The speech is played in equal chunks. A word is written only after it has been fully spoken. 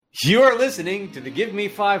You are listening to the Give Me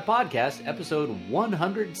 5 podcast, episode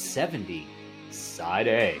 170, Side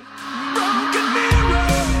A. Broken mirror.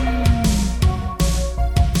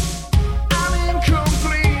 I'm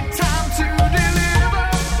incomplete. Time to deliver.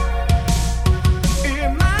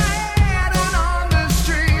 In my head and on the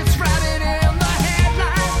streets, riding in the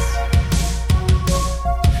headlights.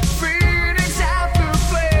 Phoenix out the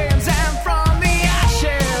flames and from the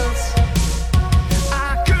ashes,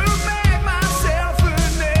 I could make myself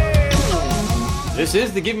a name. This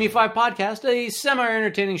is the Give Me 5 podcast, a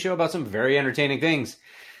semi-entertaining show about some very entertaining things.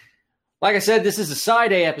 Like I said, this is a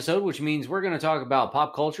Side A episode, which means we're going to talk about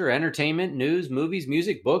pop culture, entertainment, news, movies,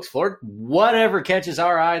 music, books, flirt, whatever catches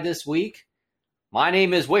our eye this week. My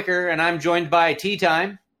name is Wicker, and I'm joined by Tea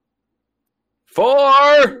Time.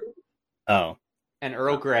 4! Oh. And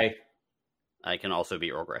Earl Grey. I can also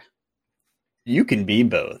be Earl Grey. You can be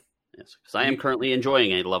both. Yes, because I am currently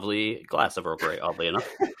enjoying a lovely glass of Earl Grey, oddly enough.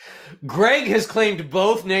 Greg has claimed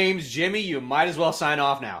both names. Jimmy, you might as well sign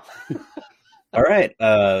off now. All right.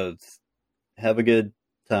 Have a good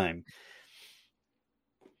time.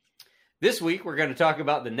 This week, we're going to talk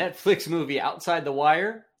about the Netflix movie Outside the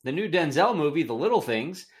Wire, the new Denzel movie, The Little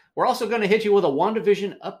Things. We're also going to hit you with a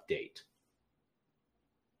WandaVision update.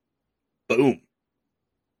 Boom.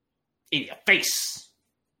 In your face.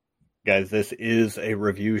 Guys, this is a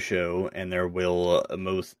review show, and there will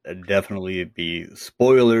most definitely be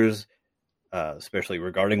spoilers, especially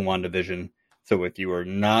regarding WandaVision. So if you are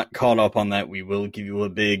not caught up on that, we will give you a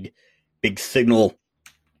big signal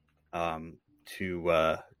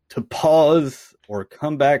to pause or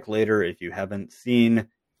come back later if you haven't seen,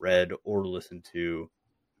 read, or listened to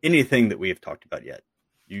anything that we have talked about yet.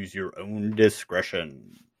 Use your own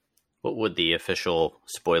discretion. What would the official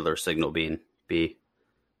spoiler signal be?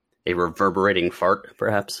 A reverberating fart,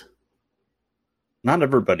 perhaps? Not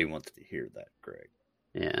everybody wants to hear that, Greg.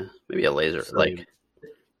 Yeah, maybe a laser. So,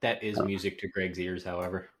 that is music to Greg's ears,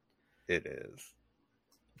 however. It is.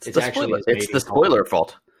 It's the spoiler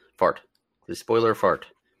fart. The spoiler fart.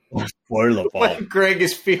 Spoiler fart. When Greg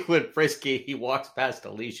is feeling frisky, he walks past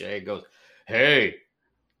Alicia and goes, "Hey."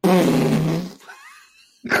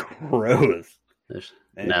 Gross.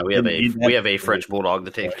 Now we have a French bulldog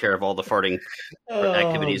that takes care of all the farting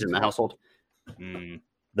activities in the household.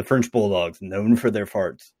 The French bulldogs, known for their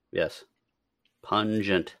farts. Yes.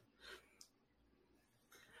 Pungent.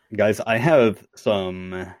 Guys, I have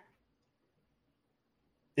some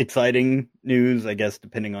exciting news, I guess,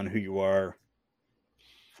 depending on who you are,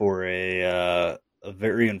 for a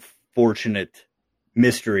very unfortunate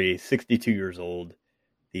mystery. 62 years old,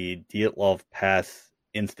 the Dyatlov Pass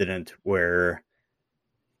incident where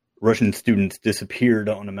Russian students disappeared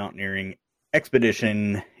on a mountaineering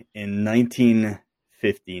expedition in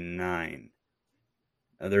 1959.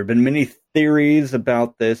 There have been many theories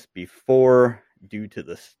about this before due to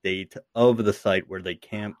the state of the site where they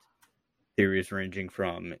camped. Theories ranging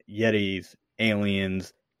from Yetis,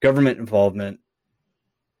 aliens, government involvement.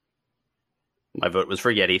 My vote was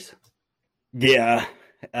for Yetis. Yeah.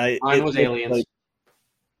 Mine was aliens.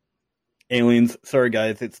 Aliens. Sorry,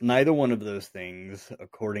 guys. It's neither one of those things,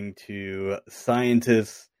 according to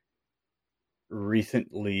scientists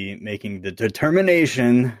recently making the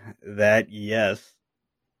determination that, yes,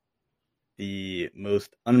 the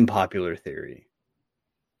most unpopular theory,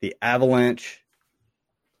 the avalanche,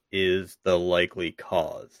 is the likely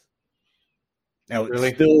cause. Now,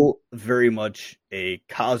 it's still very much a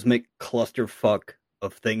cosmic clusterfuck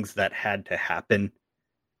of things that had to happen.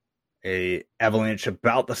 A avalanche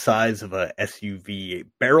about the size of a SUV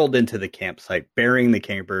barreled into the campsite, burying the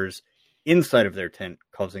campers inside of their tent,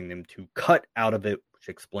 causing them to cut out of it, which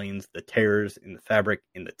explains the tears in the fabric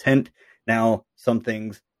in the tent. Now, some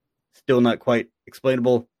things still not quite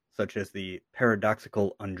explainable, such as the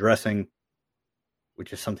paradoxical undressing,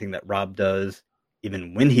 which is something that Rob does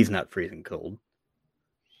even when he's not freezing cold.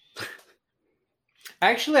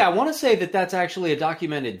 Actually, I want to say that that's actually a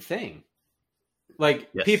documented thing. Like,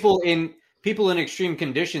 yes. people in extreme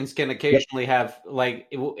conditions can occasionally have, like,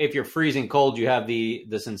 if you're freezing cold, you have the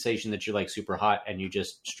sensation that you're like super hot and you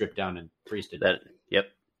just strip down and freeze to death.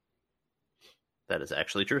 That is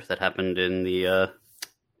actually true. That happened in the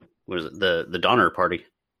the Donner Party.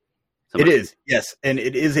 It is, yes, and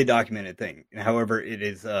it is a documented thing. However, it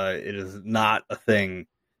is not a thing.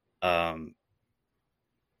 I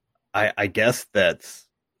guess that's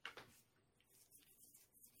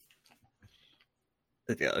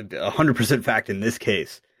 100% fact in this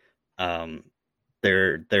case.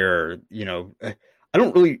 There, you know, I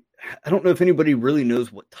don't know if anybody really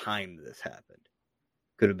knows what time this happened.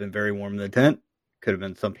 Could have been very warm in the tent. Could have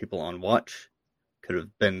been some people on watch. Could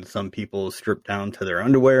have been some people stripped down to their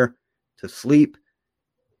underwear to sleep.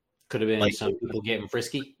 Could have been Like- some people getting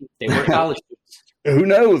frisky. They were college students. Who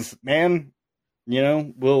knows, man? You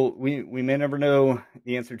know, we may never know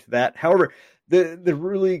the answer to that. However, the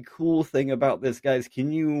really cool thing about this, guys,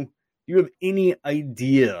 do you have any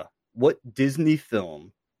idea what Disney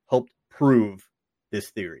film helped prove this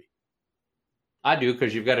theory? I do,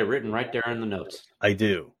 because you've got it written right there in the notes. I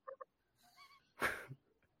do.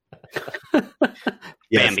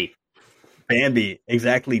 Yes, Bambi,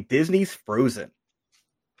 exactly. Disney's Frozen.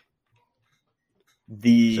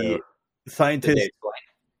 The So, scientist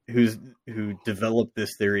who developed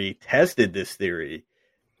this theory tested this theory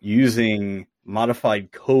using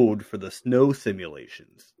modified code for the snow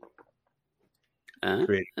simulations.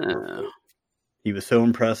 He was so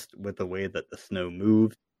impressed with the way that the snow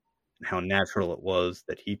moved and how natural it was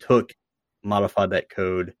that he modified that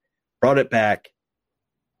code, brought it back,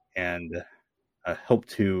 and helped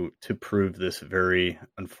to prove this very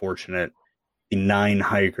unfortunate. The 9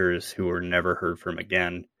 hikers who were never heard from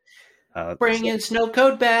again. bringing snow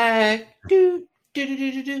code back. Do, do, do,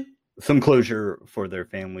 do, do, do. Some closure for their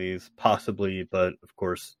families, possibly, but of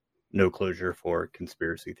course, no closure for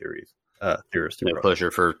conspiracy theorists. No closure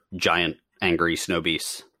for giant angry snow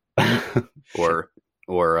beasts or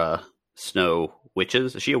snow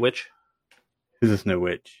witches. Is she a witch? Who's a snow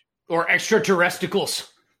witch? Or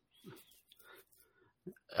extraterrestrials.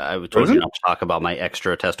 I told Frozen? you not to talk about my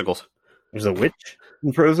extra testicles. There's a witch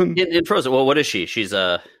in Frozen? In Frozen, well, what is she? She's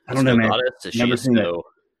a I don't know, snow man. goddess? Is she Never a seen it. snow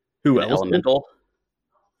Who an else? elemental?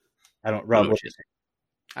 I don't. Rob, Oh, what she's-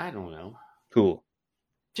 I don't know. cool.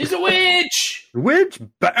 She's a witch! Witch,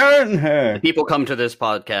 burn her. People come to this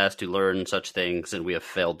podcast to learn such things, and we have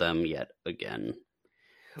failed them yet again.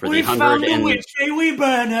 For the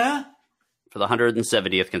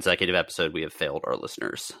 170th consecutive episode, we have failed our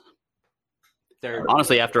listeners. They're,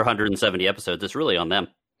 Honestly, after 170 episodes, it's really on them.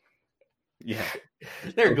 Yeah.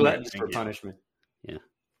 they're gluttons Thank for you. punishment.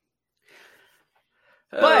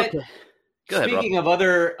 But But go ahead, Rob. speaking of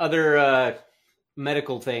other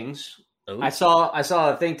medical things, Oh. I saw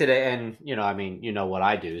a thing today, and you know what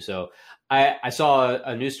I do. So I saw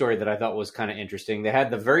a news story that I thought was kind of interesting. They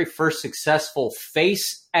had the very first successful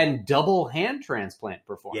face and double hand transplant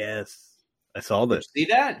performed. Yes. I saw this. See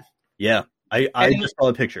that? Yeah. I And- just saw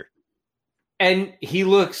a picture. And he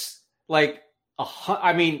looks like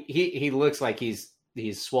he looks like he's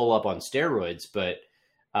swole up on steroids, but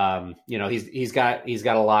he's got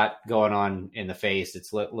a lot going on in the face.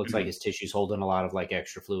 Looks like his tissue's holding a lot of like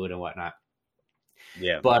extra fluid and whatnot.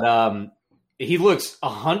 Yeah. But he looks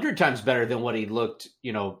 100 times better than what he looked,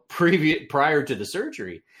 prior to the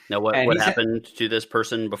surgery. Now, what and he's- happened to this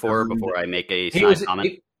person before I make a He snide was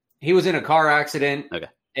comment? he was in a car accident. Okay.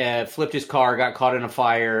 Flipped his car, got caught in a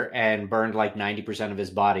fire, and burned like 90% of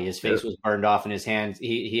his body. His face was burned off, in his hands.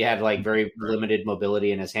 He had like very limited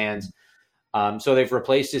mobility in his hands. So they've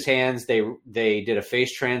replaced his hands. They did a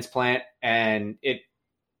face transplant, and it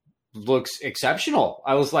looks exceptional.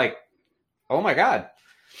 I was like, oh my god!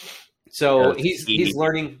 So he's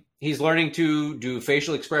learning to do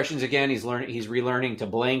facial expressions again. He's relearning to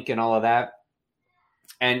blink and all of that.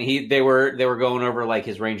 And they were going over like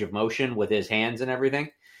his range of motion with his hands and everything.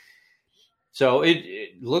 So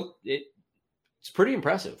it's pretty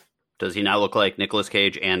impressive. Does he now look like Nicolas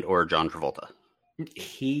Cage and or John Travolta?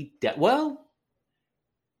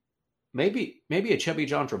 Maybe a chubby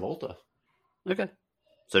John Travolta. Okay.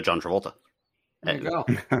 So John Travolta. There you go.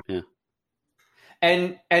 Yeah.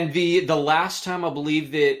 And the last time I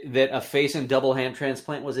believe that a face and double hand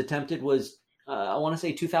transplant was attempted was I want to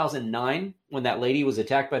say 2009 when that lady was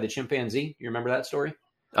attacked by the chimpanzee. You remember that story?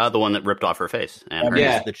 The one that ripped off her face. And her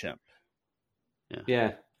Yeah. The chimp.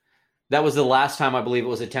 Yeah. That was the last time I believe it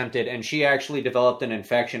was attempted, and she actually developed an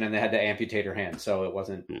infection and they had to amputate her hand, so it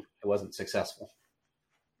wasn't successful.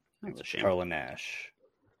 That's a shame. Carla Nash.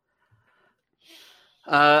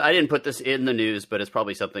 I didn't put this in the news, but it's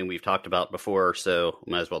probably something we've talked about before, so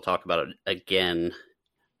might as well talk about it again.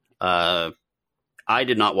 I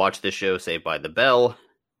did not watch this show, Saved by the Bell,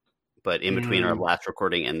 but in between our last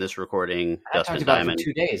recording and this recording, I Dustin talked about Diamond. it for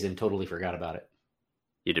 2 days and totally forgot about it.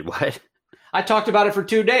 You did what? I talked about it for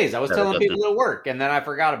 2 days. I was No, telling Dustin. people at work, and then I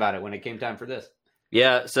forgot about it when it came time for this.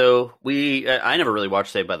 Yeah, so I never really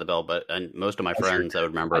watched Saved by the Bell, but most of my friends I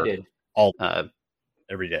would remember. I did.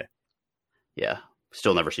 Every day. Yeah,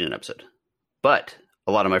 still never seen an episode. But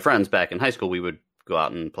a lot of my friends back in high school, we would go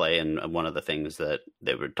out and play, and one of the things that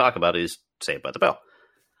they would talk about is Saved by the Bell.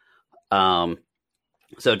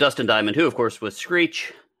 So Dustin Diamond, who of course was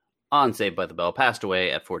Screech on Saved by the Bell, passed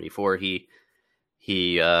away at 44. He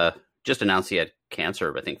just announced he had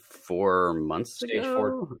cancer, I think 4 months Stage ago.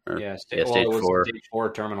 4. Or- Yeah, stage it was 4. Stage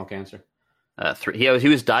 4 terminal cancer. He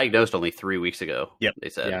was diagnosed only 3 weeks ago. Yep. They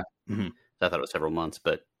said. Yeah. Mhm. I thought it was several months,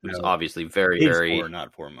 but it was No. obviously very, Stage very 4,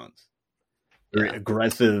 not 4 months. Very Yeah.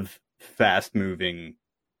 aggressive, fast-moving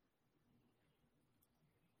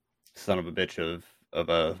son of a bitch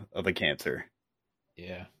of a cancer.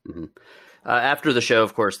 Yeah. After the show,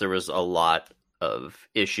 of course, there was a lot of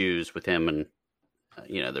issues with him, and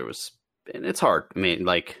and it's hard. I mean,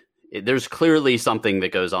 like, there's clearly something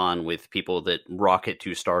that goes on with people that rocket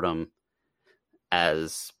to stardom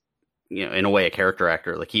as, in a way, a character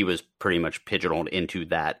actor. Like, he was pretty much pigeonholed into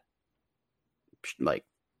that, like,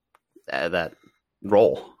 that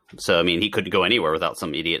role. So, I mean, he couldn't go anywhere without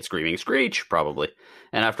some idiot screaming "Screech," probably.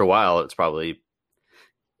 And after a while, it's probably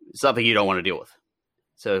something you don't want to deal with.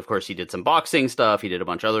 So, of course, he did some boxing stuff. He did a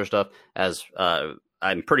bunch of other stuff. As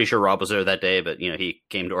I'm pretty sure Rob was there that day, but he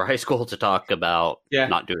came to our high school to talk about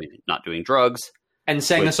not doing drugs And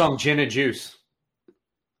sang the song "Gin and Juice."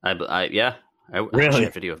 I Really? actually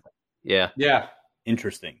have video of that. Yeah. Yeah.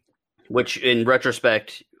 Interesting. Which, in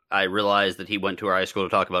retrospect, I realized that he went to our high school to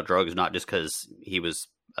talk about drugs, not just because he was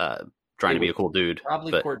trying to be a cool dude.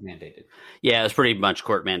 Probably but, court mandated. Yeah, it was pretty much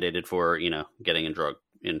court mandated for, getting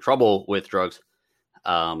in trouble with drugs.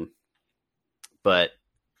 But,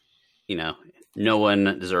 no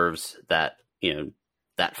one deserves that,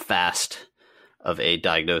 that fast of a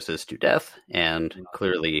diagnosis to death. And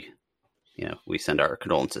clearly, we send our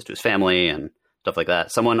condolences to his family and stuff like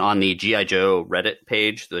that. Someone on the G.I. Joe Reddit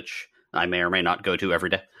page, which I may or may not go to every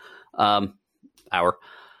day,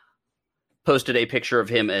 posted a picture of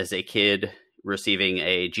him as a kid receiving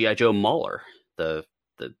a G.I. Joe Mauler, the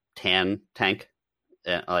tan tank,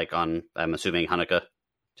 like on, I'm assuming, Hanukkah,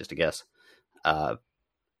 just a guess.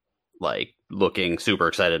 Like, looking super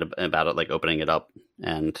excited about it, like opening it up,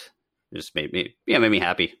 and it just made me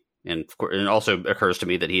happy. And of course, it also occurs to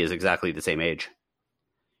me that he is exactly the same age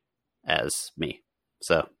as me.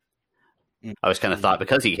 So I always kind of thought,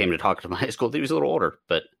 because he came to talk to my high school, that he was a little older,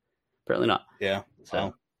 but apparently not. Yeah.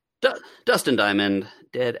 So Dustin Diamond,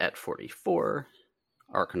 dead at 44.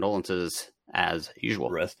 Our condolences as usual.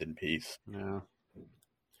 Rest in peace. Yeah.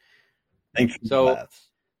 Thanks for the So- laughs.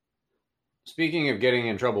 Speaking of getting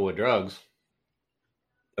in trouble with drugs,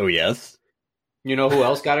 Oh, yes? you know who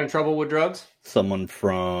else got in trouble with drugs? Someone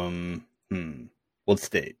from, what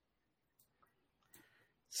state?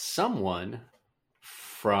 Someone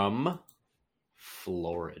from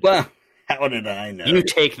Florida. Well, how did I know? You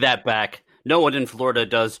take that back. No one in Florida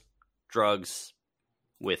does drugs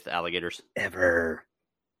with alligators. Ever.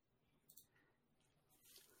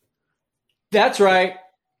 That's right.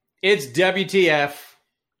 It's WTF.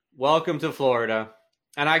 Welcome to Florida.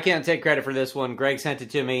 And I can't take credit for this one. Greg sent it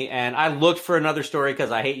to me, and I looked for another story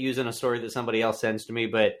because I hate using a story that somebody else sends to me,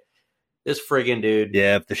 but this friggin' dude.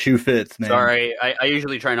 Yeah, if the shoe fits, man. Sorry, I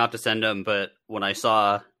usually try not to send them, but when I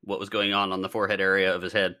saw what was going on the forehead area of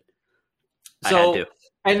his head, I had to.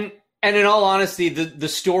 And in all honesty, the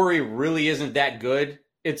story really isn't that good.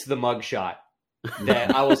 It's the mugshot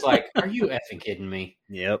that I was like, are you effing kidding me?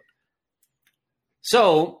 Yep.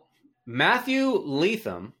 So, Matthew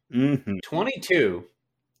Leatham, Mm-hmm. 22,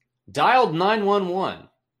 dialed 911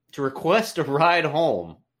 to request a ride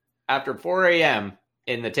home after 4 a.m.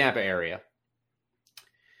 in the Tampa area.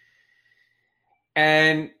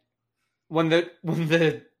 And when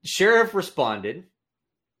the sheriff responded,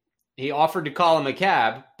 he offered to call him a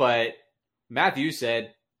cab, but Matthew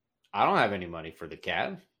said, I don't have any money for the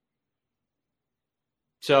cab.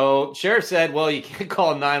 So sheriff said, well, you can't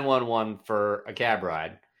call 911 for a cab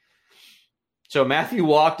ride. So Matthew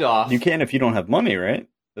walked off. You can if you don't have money, right?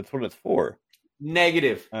 That's what it's for.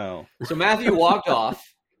 Negative. Oh. So Matthew walked off,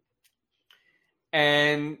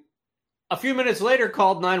 and a few minutes later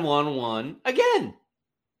called 911 again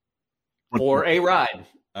for a ride.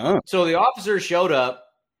 Oh. So the officers showed up,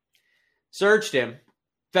 searched him,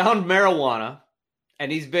 found marijuana,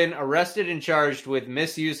 and he's been arrested and charged with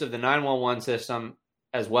misuse of the 911 system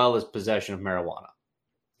as well as possession of marijuana.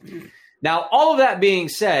 Now, all of that being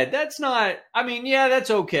said, that's not, I mean, yeah,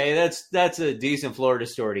 that's okay. That's a decent Florida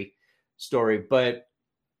story, but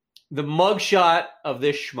the mugshot of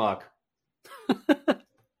this schmuck,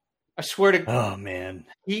 I swear to Oh, man.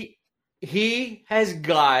 he has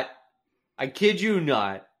got, I kid you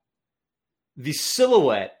not, the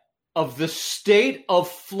silhouette of the state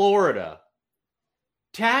of Florida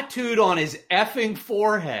tattooed on his effing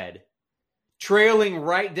forehead, trailing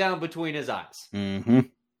right down between his eyes. Mm-hmm.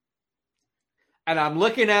 And I'm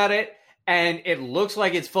looking at it, and it looks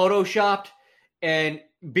like it's photoshopped, and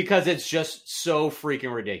because it's just so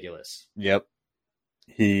freaking ridiculous. Yep.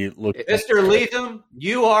 He looked. Mr. Leatham,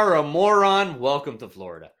 you are a moron. Welcome to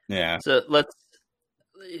Florida. Yeah. So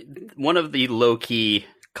one of the low key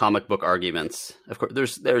comic book arguments. Of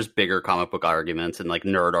course, there's bigger comic book arguments and like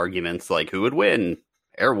nerd arguments, like who would win,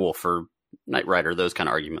 Airwolf or Knight Rider, those kind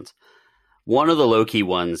of arguments. One of the low key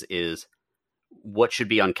ones is what should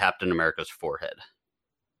be on Captain America's forehead,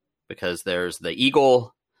 because there's the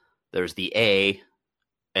eagle, there's the A,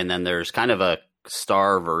 and then there's kind of a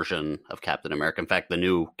star version of Captain America. In fact, the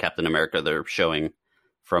new Captain America they're showing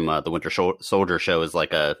from the Winter Soldier show is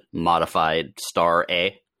like a modified star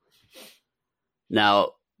A.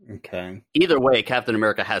 Now, Okay. either way, Captain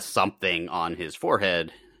America has something on his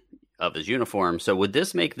forehead of his uniform. So would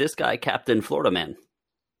this make this guy Captain Florida Man?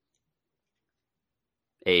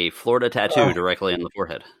 A Florida tattoo directly on the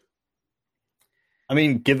forehead. I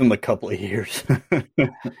mean, give him a couple of years.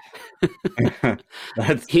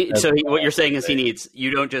 What you're saying is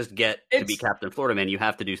you don't just get to be Captain Florida Man. You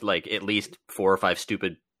have to do like at least 4 or 5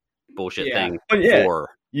 stupid bullshit things. But yeah, for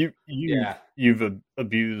you've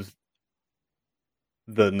abused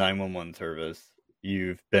the 911 service.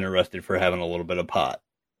 You've been arrested for having a little bit of pot.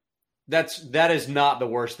 That is not the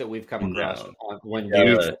worst that we've come across when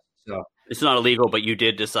so. It's not illegal, but you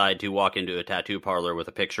did decide to walk into a tattoo parlor with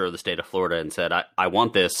a picture of the state of Florida and said, I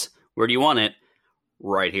want this. Where do you want it?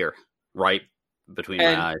 Right here. Right between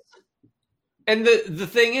my eyes. And the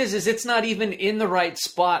thing is it's not even in the right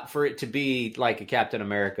spot for it to be like a Captain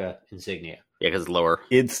America insignia. Yeah, because it's lower.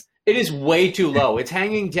 It is way too low. It's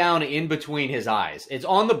hanging down in between his eyes. It's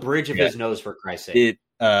on the bridge of his nose, for Christ's sake.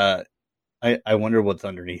 I wonder what's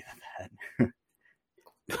underneath that.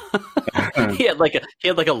 he had like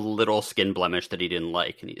a little skin blemish that he didn't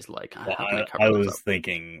like, and he's like, I was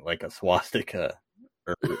thinking like a swastika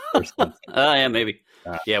or something. Yeah, maybe.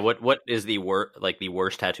 Yeah, what is the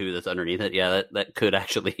worst tattoo that's underneath it? Yeah, that could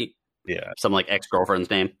actually some like ex-girlfriend's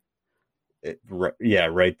name.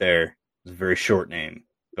 Right there. It's a very short name,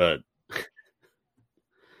 but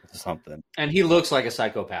something. And he looks like a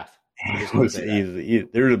psychopath.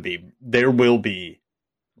 There will be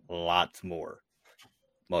lots more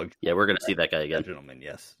mugs. Yeah, we're gonna see that guy again, gentlemen.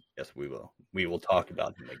 Yes, we will. We will talk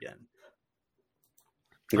about him again.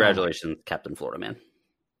 Congratulations, Captain Florida Man.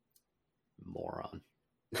 Moron.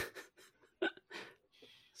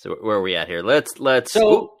 So where are we at here? Let's.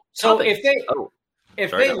 So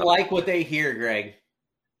if they like what they hear, Greg,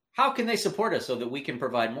 how can they support us so that we can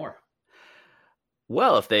provide more?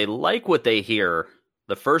 Well, if they like what they hear,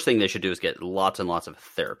 the first thing they should do is get lots and lots of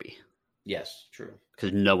therapy. Yes, true.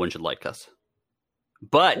 Because no one should like us.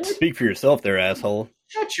 But speak for yourself, there, asshole.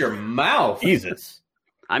 Shut your mouth, Jesus.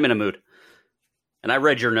 I'm in a mood, and I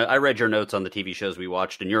read your notes on the TV shows we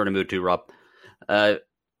watched, and you're in a mood too, Rob. If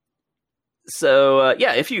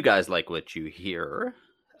you guys like what you hear,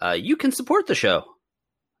 you can support the show,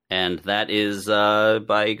 and that is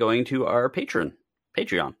by going to our Patreon.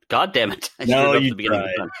 God damn it! I screwed it up at the beginning of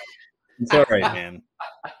the time. It's all right, man.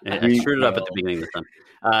 I screwed it up at the beginning of the time.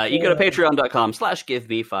 You go to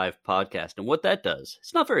patreon.com/giveme5podcast. And what that does,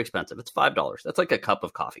 it's not very expensive. It's $5. That's like a cup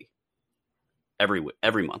of coffee every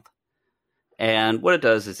month. And what it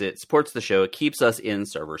does is it supports the show. It keeps us in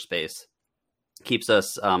server space, keeps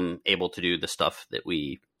us able to do the stuff that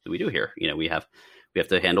we do here. You know, we have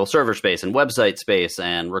to handle server space and website space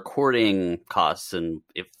and recording costs. And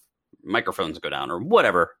if microphones go down or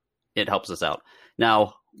whatever, it helps us out.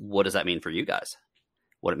 Now, what does that mean for you guys?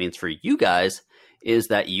 What it means for you guys is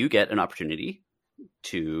that you get an opportunity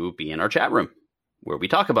to be in our chat room where we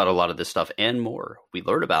talk about a lot of this stuff and more. We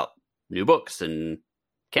learn about new books and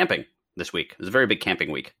camping this week. It was a very big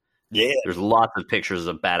camping week. Yeah. There's lots of pictures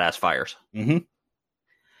of badass fires. Mm-hmm.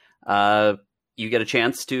 You get a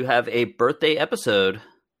chance to have a birthday episode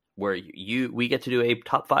where we get to do a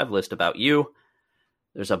top 5 list about you.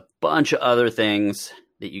 There's a bunch of other things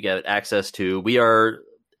that you get access to. We are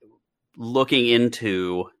looking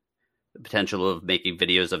into the potential of making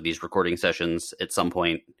videos of these recording sessions at some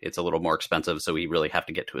point. It's a little more expensive, so we really have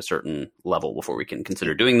to get to a certain level before we can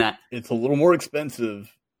consider doing that. It's a little more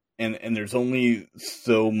expensive, and there's only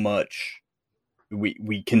so much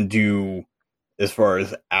we can do as far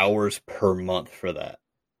as hours per month for that.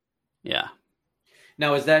 Yeah.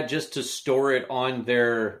 Now, is that just to store it on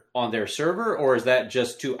their server, or is that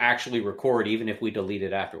just to actually record, even if we delete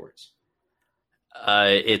it afterwards?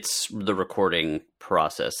 It's the recording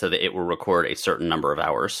process, so that it will record a certain number of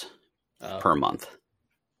hours per month.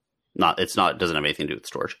 It doesn't have anything to do with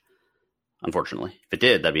storage, unfortunately. If it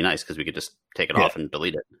did, that'd be nice because we could just take it off and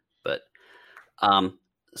delete it. But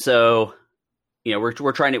so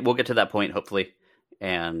we're trying to. We'll get to that point hopefully,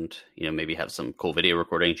 and maybe have some cool video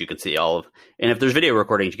recordings. You can see and if there's video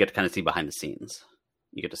recordings, you get to kind of see behind the scenes.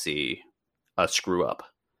 You get to see a screw up.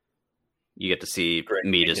 You get to see Great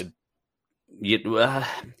me naked. just.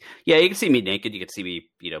 Yeah, you can see me naked. You get to see me,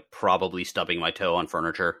 probably stubbing my toe on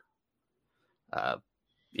furniture.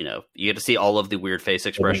 You get to see all of the weird face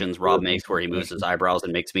expressions Rob makes where he moves his eyebrows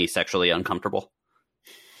and makes me sexually uncomfortable.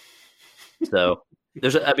 So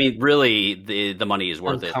really, the money is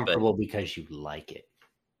worth it. But Uncomfortable because you like it.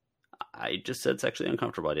 I just said sexually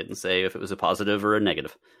uncomfortable. I didn't say if it was a positive or a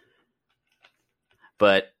negative.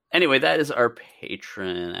 But anyway, that is our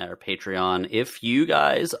Patreon. If you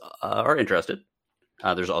guys are interested,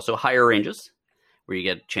 there's also higher ranges where you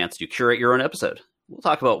get a chance to curate your own episode. We'll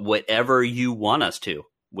talk about whatever you want us to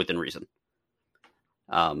within reason.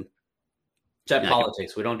 Except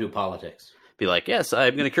politics. We don't do politics. Be like, yes,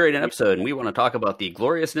 I'm going to curate an episode, and we want to talk about the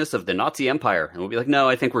gloriousness of the Nazi Empire. And we'll be like, no,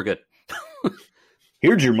 I think we're good.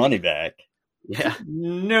 Here's your money back. Yeah.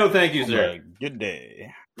 No, thank you, sir. Good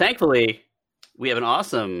day. Thankfully, we have an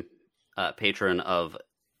awesome patron of.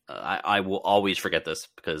 I will always forget this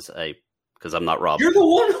because I'm not Rob. You're the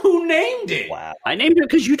one who named it. Wow. I named it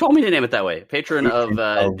because you told me to name it that way. Patron of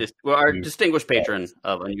our Unusual distinguished patron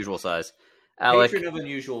of unusual size, Alec. Patron of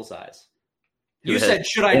unusual size. who You had- said,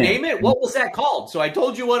 should I name it? What was that called? So I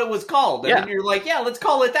told you what it was called. And Yeah. then you're like, yeah, let's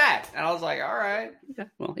call it that. And I was like, all right. Okay,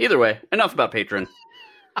 well, either way, enough about patron.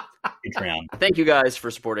 Patreon. Thank you guys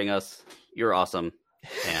for supporting us. You're awesome,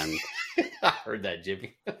 and I heard that,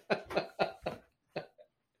 Jimmy.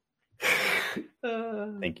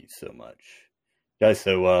 Thank you so much. Guys,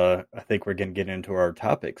 so I think we're going to get into our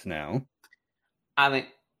topics now. I think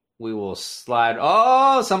we will slide.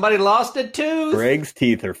 Oh, somebody lost a tooth. Greg's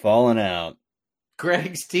teeth are falling out.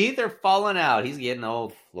 Greg's teeth are falling out. He's getting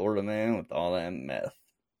old. Florida man with all that meth.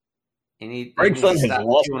 Greg's son has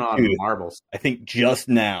lost chewing a on tooth. marbles. I think just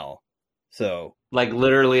now. So Like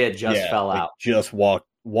literally, it just fell like, out. Just walked.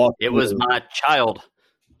 it was through. my child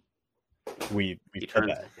We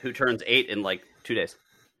who turns 8 in like 2 days.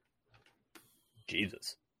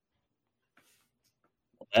 Jesus.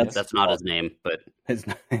 That's not his name, but it's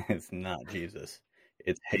not Jesus.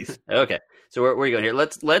 It's Haste. okay. So where are you going here?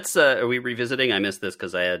 Let's are we revisiting? I missed this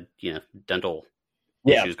because I had dental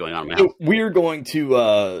issues going on in my house. So we're going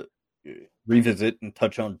to revisit and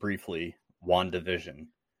touch on briefly WandaVision,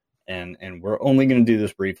 and we're only going to do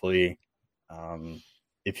this briefly.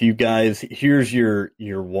 If you guys, here's your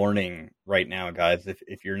warning right now, guys.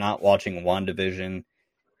 If you're not watching WandaVision,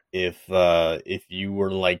 if you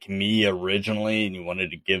were like me originally and you wanted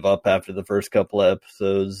to give up after the first couple of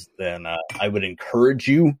episodes, then I would encourage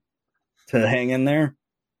you to hang in there.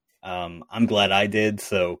 I'm glad I did.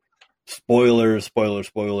 So spoiler,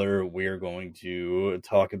 we're going to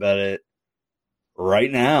talk about it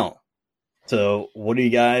right now. So what do you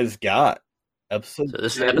guys got? So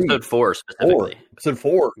this is episode 4 specifically. Episode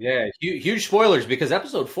 4. Yeah, huge spoilers because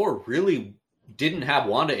episode 4 really didn't have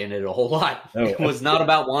Wanda in it a whole lot. No, It was not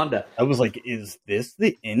about Wanda. I was like, is this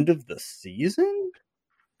the end of the season?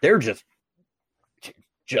 They're just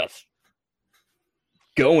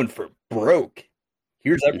going for broke.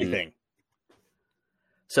 Here's everything.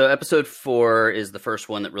 So episode 4 is the first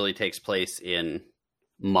one that really takes place in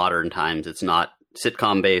modern times. It's not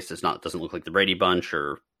sitcom based. It doesn't look like the Brady Bunch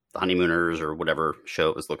or the Honeymooners or whatever show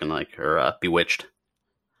it was looking like, or Bewitched.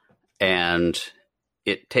 And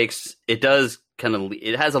it has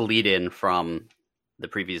a lead in from the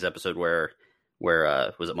previous episode where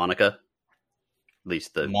was it Monica? At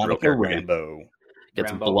least the real Monica character Rambeau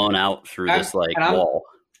gets Rambeau. blown out through this And I'm- wall.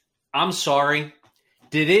 I'm sorry.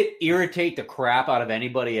 Did it irritate the crap out of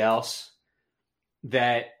anybody else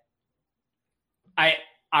that I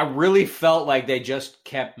really felt like they just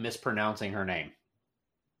kept mispronouncing her name?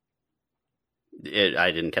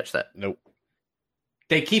 I didn't catch that. Nope.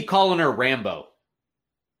 They keep calling her Rambo.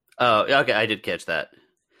 Oh, okay, I did catch that.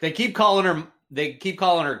 They keep calling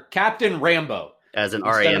her Captain Rambo. As an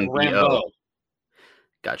instead of Rambo.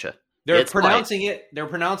 Gotcha. They're It's pronouncing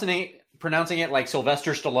it like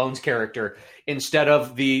Sylvester Stallone's character instead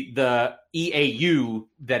of the EAU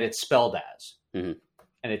that it's spelled as. Mhm.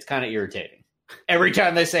 And it's kind of irritating. Every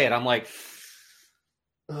time they say it, I'm like,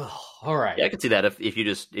 oh, all right. Yeah, I could see that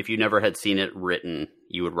if you never had seen it written,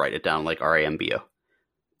 you would write it down like RAMBO.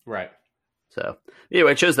 Right. So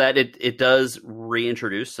anyway, it shows that it does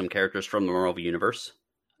reintroduce some characters from the Marvel Universe.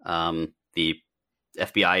 The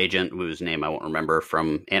FBI agent, whose name I won't remember,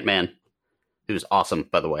 from Ant-Man, who's awesome,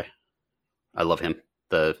 by the way. I love him.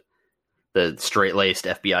 The straight-laced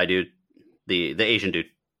FBI dude, the Asian dude.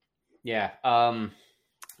 Yeah. Oh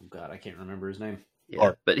God, I can't remember his name.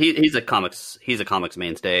 Yeah, but he's a comics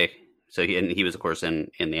mainstay. So he was of course in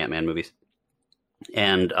the Ant-Man movies.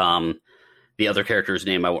 And the other character's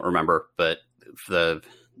name I won't remember, but the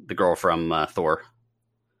girl from Thor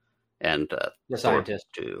and The scientist.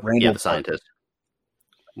 The scientist.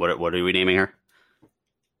 What are we naming her?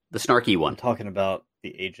 The snarky one. I'm talking about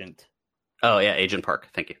the agent. Oh yeah, Agent Park.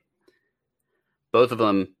 Thank you. Both of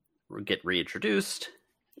them get reintroduced.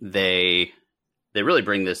 They really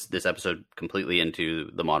bring this episode completely into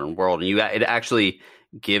the modern world, and it actually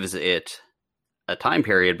gives it a time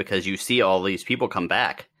period because you see all these people come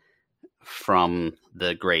back from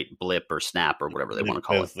the great blip or snap or whatever they want to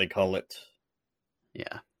call it. They call it.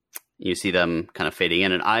 Yeah. You see them kind of fading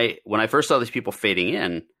in. And when I first saw these people fading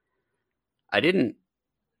in, it didn't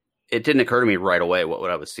occur to me right away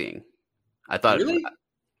what I was seeing. I thought, really?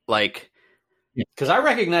 Because I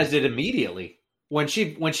recognized it immediately. When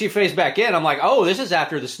she faced back in, I'm like, oh, this is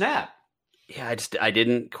after the snap. Yeah, I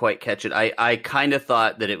didn't quite catch it. I kind of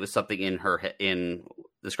thought that it was something in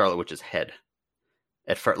the Scarlet Witch's head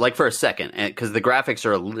for a second, and because the graphics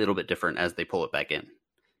are a little bit different as they pull it back in.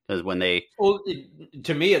 Because when they,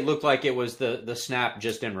 to me, it looked like it was the snap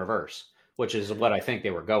just in reverse, which is what I think they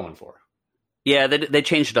were going for. Yeah, they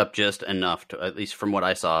changed it up just enough to, at least from what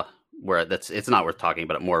I saw, where it's not worth talking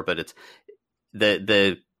about it more. But it's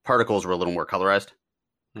the particles were a little more colorized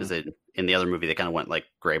because in the other movie they kind of went like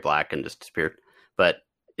gray black and just disappeared. But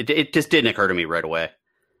it just didn't occur to me right away.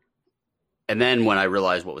 And then when I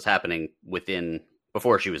realized what was happening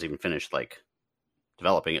before she was even finished like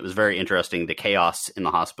developing, it was very interesting, the chaos in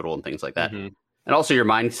the hospital and things like that. Mm-hmm. And also your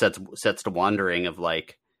mind sets to wandering of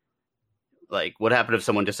like what happened if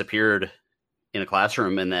someone disappeared in a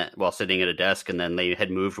classroom and that while sitting at a desk and then they had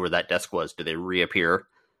moved where that desk was, do they reappear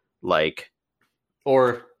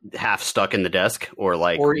or half stuck in the desk or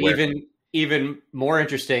even more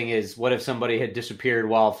interesting is what if somebody had disappeared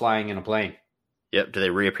while flying in a plane? Yep. Do they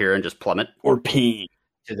reappear and just plummet or pee?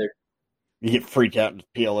 You get freaked out and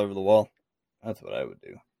just pee all over the wall. That's what I would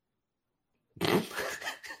do.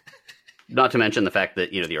 Not to mention the fact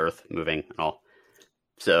that, the earth moving and all.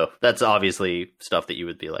 So that's obviously stuff that you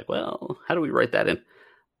would be like, well, how do we write that in?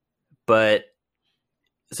 But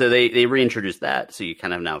so they reintroduced that. So you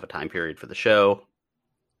kind of now have a time period for the show.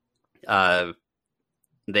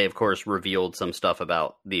 They of course revealed some stuff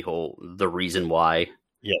about the reason why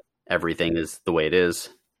everything is the way it is.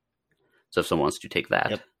 So if someone wants to take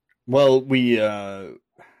that. Yep. Well,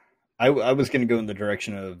 I was going to go in the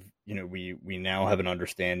direction of, we now have an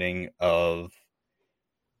understanding of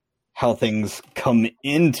how things come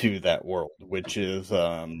into that world, which is,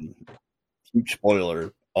 huge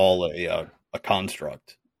spoiler, all a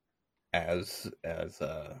construct, as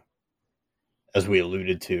we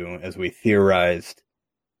alluded to, as we theorized,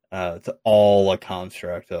 it's all a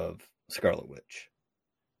construct of Scarlet Witch.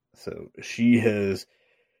 So she has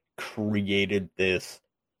created this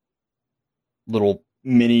little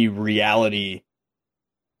mini reality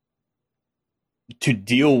to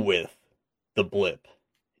deal with the blip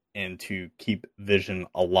and to keep Vision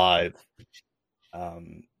alive.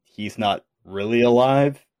 He's not really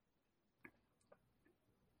alive.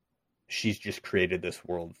 She's just created this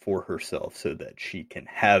world for herself so that she can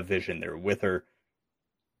have Vision there with her.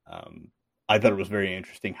 I thought it was very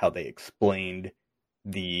interesting how they explained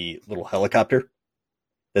the little helicopter,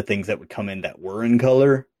 the things that would come in that were in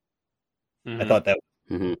color. Mm-hmm. I thought that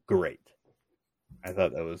was great. I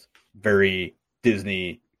thought that was very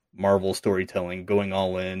Disney, Marvel storytelling, going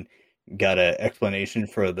all in. Got an explanation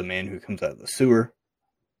for the man who comes out of the sewer,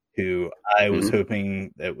 who I was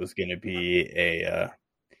hoping that was going to be a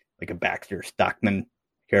Baxter Stockman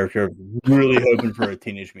character. Really hoping for a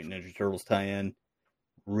Teenage Mutant Ninja Turtles tie-in.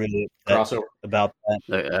 Really crossover about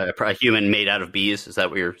that. A human made out of bees. Is that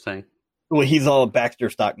what you're saying? Well, he's all Baxter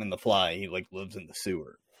Stockman the Fly. He lives in the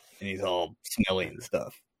sewer, and he's all smelly and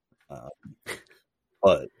stuff.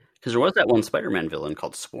 But because there was that one Spider-Man villain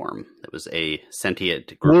called Swarm that was a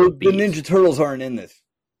sentient group of bees. The Ninja Turtles aren't in this,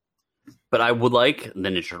 but I would like the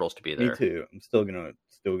Ninja Turtles to be there. Me too. I'm still gonna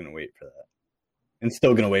wait for that, and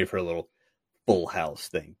still gonna wait for a little Full House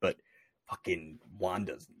thing. But fucking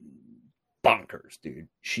Wanda's bonkers, dude.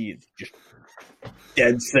 She is just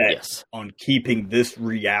dead set on keeping this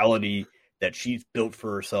reality that she's built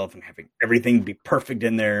for herself and having everything be perfect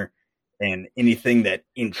in there. And anything that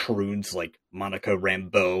intrudes, like Monica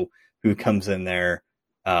Rambeau, who comes in there,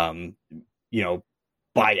 by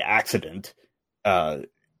accident, that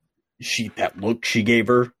look she gave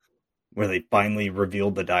her, where they finally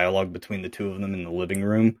revealed the dialogue between the two of them in the living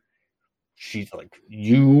room. She's like,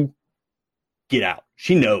 "You get out."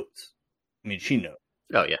 She knows. I mean, she knows.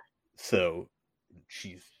 Oh yeah. So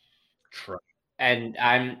she's trying. And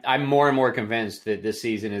I'm more and more convinced that this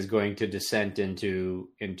season is going to descend into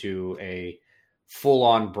a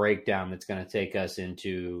full-on breakdown that's going to take us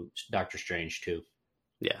into Doctor Strange 2.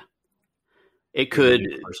 Yeah. It could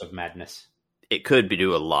Universe of Madness. It could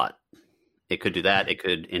do a lot. It could do that. It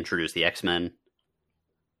could introduce the X-Men.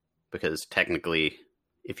 Because technically,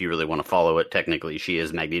 if you really want to follow it, technically she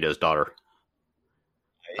is Magneto's daughter.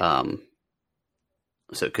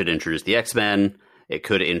 So it could introduce the X-Men. It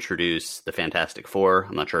could introduce the Fantastic Four.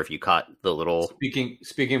 I'm not sure if you caught the little...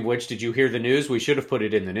 Speaking of which, did you hear the news? We should have put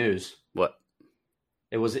it in the news. What?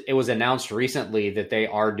 It was announced recently that they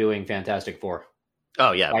are doing Fantastic Four.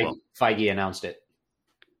 Oh, yeah. Feige announced it.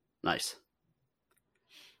 Nice.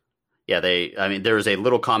 Yeah, there was a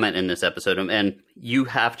little comment in this episode, and you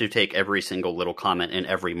have to take every single little comment in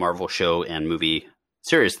every Marvel show and movie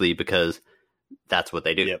seriously because that's what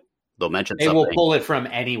they do. Yep. They'll mention They something. will pull it from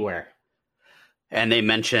anywhere. And they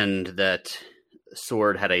mentioned that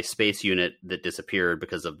Sword had a space unit that disappeared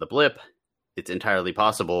because of the blip. It's entirely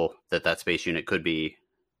possible that that space unit could be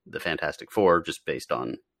the Fantastic Four, just based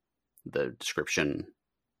on the description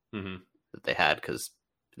that they had, because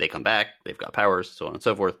they come back, they've got powers, so on and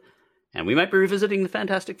so forth. And we might be revisiting the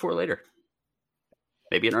Fantastic Four later.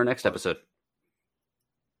 Maybe in our next episode.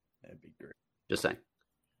 That'd be great. Just saying.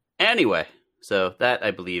 Anyway, so that,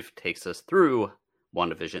 I believe, takes us through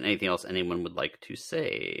WandaVision. Anything else anyone would like to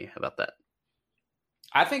say about that?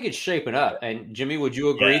 I think it's shaping up. And Jimmy, would you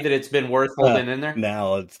agree that it's been worth holding in there?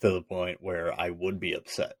 Now it's to the point where I would be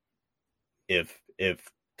upset if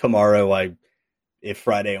tomorrow if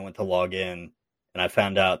Friday I went to log in and I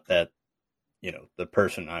found out that, you know, the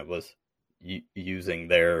person I was using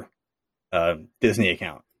their Disney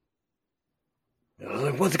account, I was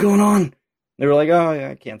like, "What's going on?" They were like, "Oh yeah,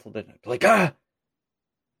 I canceled it." I was like, "Ah."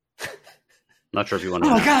 Not sure if you want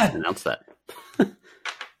to announce that.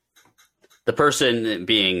 The person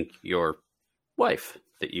being your wife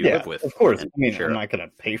that you live with. Of course. I mean, sure. I'm not going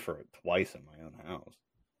to pay for it twice in my own house.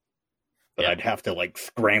 But I'd have to like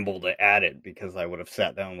scramble to add it because I would have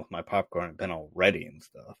sat down with my popcorn and been all ready and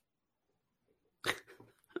stuff.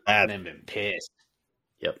 And then been pissed.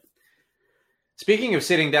 Yep. Speaking of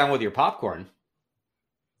sitting down with your popcorn,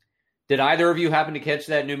 did either of you happen to catch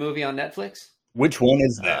that new movie on Netflix? Which one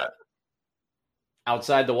is that?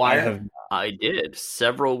 Outside the Wire? I did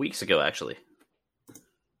several weeks ago, actually.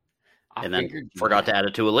 And then figured forgot to add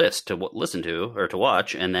it to a list to listen to or to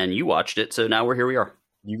watch, and then you watched it, so now here we are.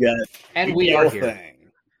 You got it. And we are here.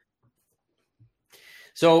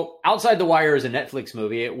 So, Outside the Wire is a Netflix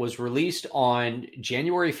movie. It was released on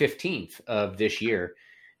January 15th of this year.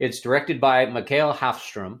 It's directed by Mikael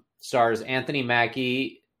Hafström, stars Anthony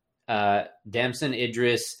Mackie, Damson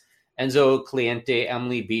Idris, Enzo Cliente,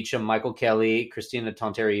 Emily Beecham, Michael Kelly, Christina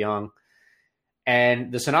Tonteri-Young.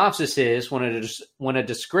 And the synopsis is when a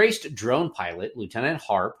disgraced drone pilot, Lieutenant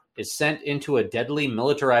Harp, is sent into a deadly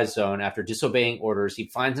militarized zone after disobeying orders, he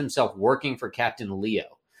finds himself working for Captain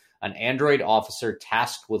Leo, an android officer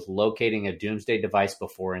tasked with locating a doomsday device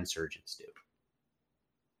before insurgents do.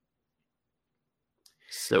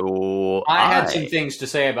 So I had some things to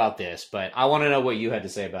say about this, but I want to know what you had to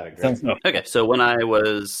say about it, Greg. Okay, so when I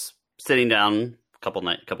was sitting down a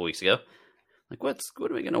couple weeks ago, like,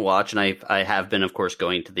 what are we going to watch? And I have been, of course,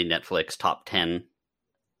 going to the Netflix top 10,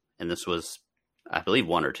 and this was, I believe,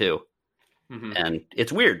 1 or 2. Mm-hmm. And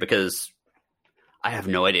it's weird because I have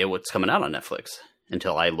no idea what's coming out on Netflix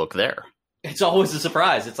until I look there. It's always a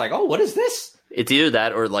surprise. It's like, oh, what is this? It's either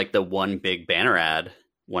that or like the one big banner ad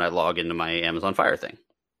when I log into my Amazon Fire thing.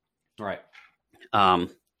 Right.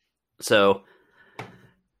 So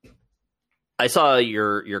I saw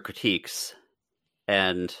your critiques,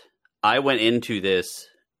 and I went into this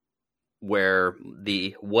where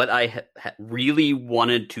what I really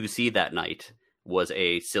wanted to see that night was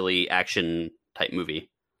a silly action type movie.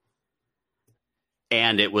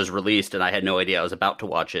 And it was released, and I had no idea I was about to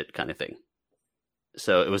watch it, kind of thing.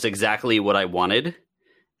 So it was exactly what I wanted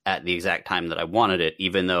at the exact time that I wanted it,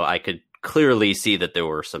 even though I could clearly see that there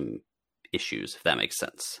were some issues, if that makes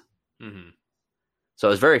sense. Mm-hmm. So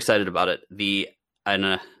I was very excited about it. The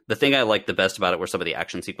thing I liked the best about it were some of the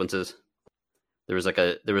action sequences. There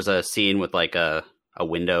was a scene with like a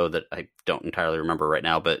window that I don't entirely remember right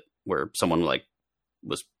now, but where someone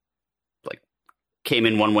came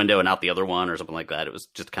in one window and out the other one or something like that. It was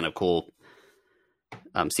just kind of cool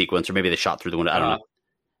sequence, or maybe they shot through the window. I don't know.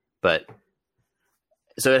 But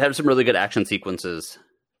so it had some really good action sequences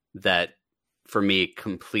that, for me,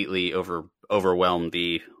 completely overwhelmed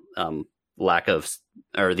the lack of,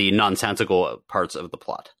 or the nonsensical parts of the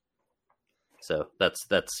plot. So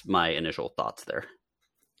that's my initial thoughts there.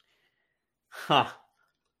 Huh.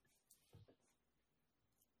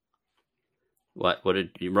 What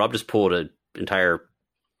did Rob just pulled an entire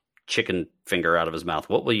chicken finger out of his mouth.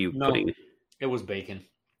 What were you No. putting? It was bacon.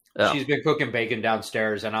 Oh, She's been cooking bacon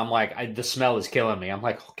downstairs, and I'm like, the smell is killing me. I'm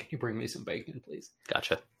like, oh, can you bring me some bacon, please?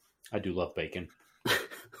 gotcha. I do love bacon.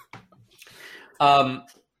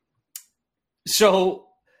 So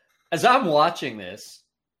as I'm watching this,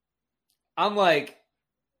 I'm like,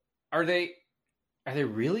 are they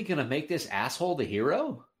really gonna make this asshole the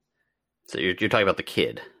hero? So you're talking about the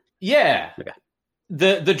kid. Yeah. Okay.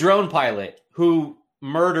 The drone pilot who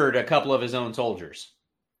murdered a couple of his own soldiers.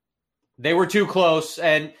 They were too close,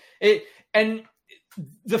 and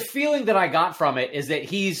the feeling that I got from it is that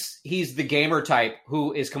he's the gamer type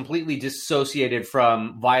who is completely dissociated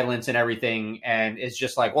from violence and everything, and is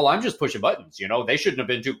just like, well, I'm just pushing buttons. They shouldn't have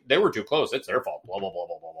been they were too close. It's their fault. Blah blah blah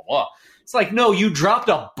blah blah blah blah. It's like, no, you dropped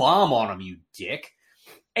a bomb on him, you dick,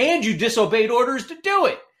 and you disobeyed orders to do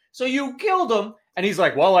it. So you killed him, and he's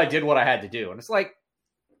like, well, I did what I had to do, and it's like,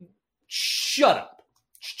 shut up,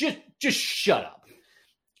 just shut up,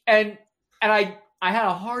 and I had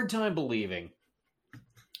a hard time believing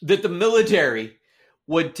that the military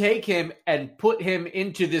would take him and put him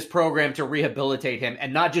into this program to rehabilitate him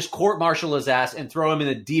and not just court-martial his ass and throw him in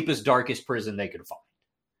the deepest, darkest prison they could find.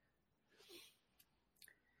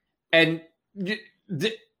 And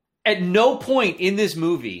at no point in this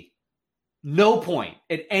movie,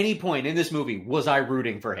 at any point in this movie was I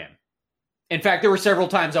rooting for him. In fact, there were several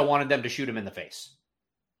times I wanted them to shoot him in the face.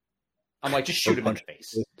 I'm like, just shoot him in the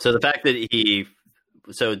face. So the fact that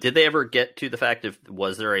so did they ever get to the fact of,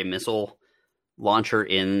 was there a missile launcher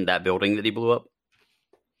in that building that he blew up?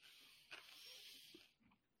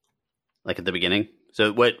 Like at the beginning?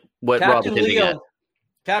 So what Rob was hinting at?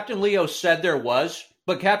 Captain Leo said there was,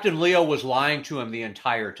 but Captain Leo was lying to him the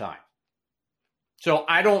entire time. So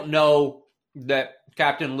I don't know that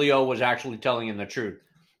Captain Leo was actually telling him the truth,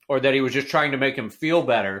 or that he was just trying to make him feel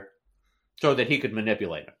better so that he could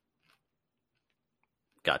manipulate him.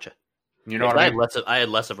 Gotcha. You know what I mean? I had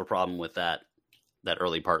less of a problem with that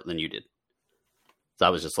early part than you did. So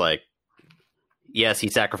I was just like, yes, he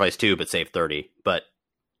sacrificed 2, but saved 30. But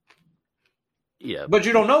yeah, But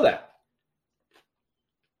you don't know that.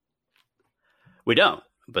 we don't.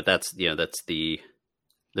 But that's the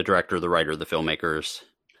director, the writer, the filmmakers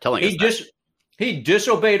telling us that. He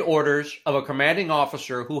disobeyed orders of a commanding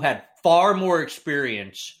officer who had far more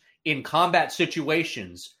experience in combat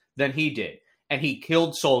situations than he did. And he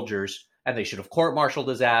killed soldiers, and they should have court-martialed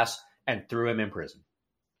his ass and threw him in prison.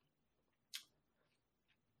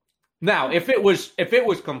 Now, if it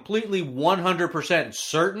was completely 100%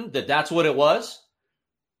 certain that that's what it was,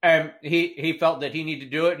 and he felt that he needed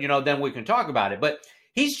to do it, then we can talk about it. But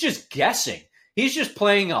he's just guessing. He's just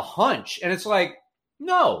playing a hunch, and it's like,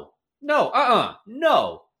 no.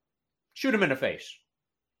 Shoot him in the face.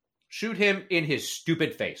 Shoot him in his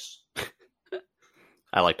stupid face.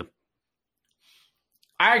 I liked him.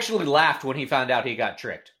 I actually laughed when he found out he got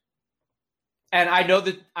tricked. And I know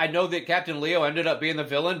that Captain Leo ended up being the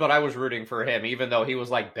villain, but I was rooting for him, even though he was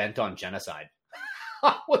like bent on genocide.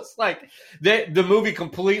 I was like, the movie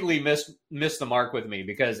completely missed the mark with me,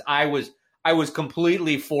 because I was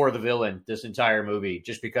completely for the villain this entire movie,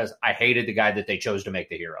 just because I hated the guy that they chose to make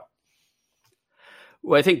the hero.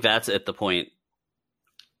 Well, I think that's at the point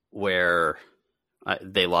where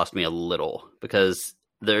they lost me a little, because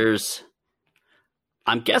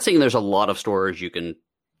I'm guessing there's a lot of stories you can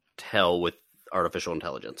tell with artificial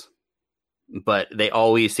intelligence, but they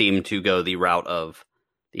always seem to go the route of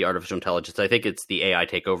the artificial intelligence. I think it's the AI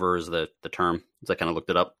takeover is the term, as I kind of looked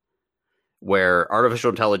it up, where artificial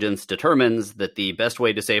intelligence determines that the best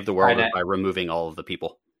way to save the world is by removing all of the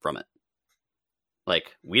people from it.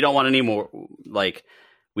 Like, we don't want any more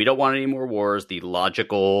wars. The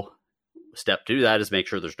logical step to that is make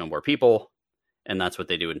sure there's no more people. And that's what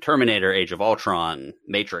they do in Terminator, Age of Ultron,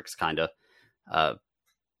 Matrix, kind of.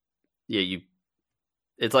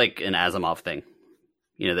 It's like an Asimov thing.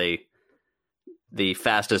 The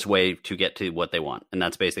fastest way to get to what they want. And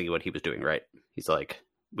that's basically what he was doing, right? He's like,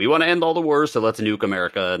 we want to end all the wars, so let's nuke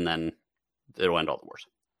America, and then it'll end all the wars.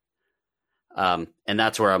 And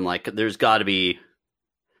that's where I'm like, there's got to be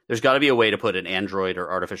a way to put an android or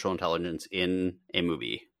artificial intelligence in a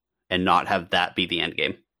movie and not have that be the end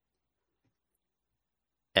game.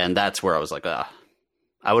 And that's where I was like, I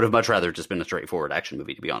would have much rather just been a straightforward action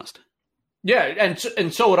movie, to be honest. Yeah,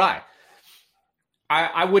 and so would I.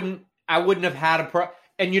 I wouldn't have had a problem.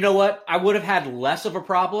 And you know what? I would have had less of a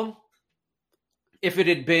problem if it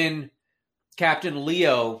had been Captain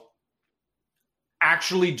Leo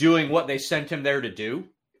actually doing what they sent him there to do.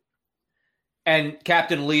 And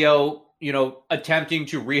Captain Leo, attempting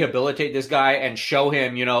to rehabilitate this guy and show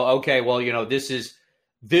him, okay, well, this is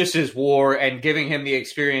this is war, and giving him the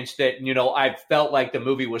experience that, I felt like the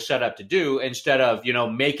movie was set up to do, instead of,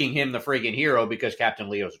 making him the friggin' hero because Captain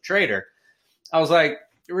Leo's a traitor. I was like,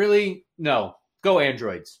 really? No. Go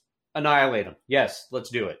androids. Annihilate them. Yes, let's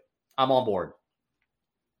do it. I'm on board.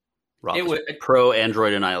 Rock It is was pro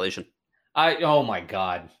Android annihilation. oh my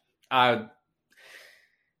God. I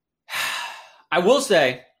will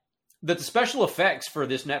say that the special effects for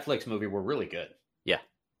this Netflix movie were really good. Yeah.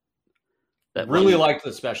 That Really one liked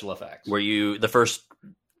the special effects. where the first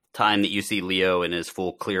time that you see Leo in his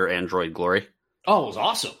full clear android glory. Oh, it was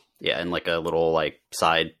awesome. Yeah, in like a little like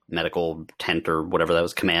side medical tent or whatever that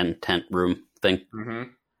was, command tent room thing. Mm-hmm.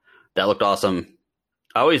 That looked awesome.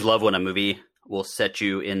 I always love when a movie will set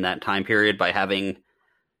you in that time period by having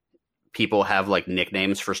people have like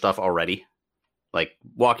nicknames for stuff already. Like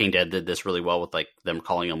Walking Dead did this really well with like them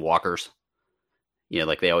calling them walkers.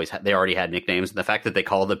 Like they already had nicknames. And the fact that they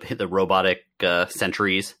call the robotic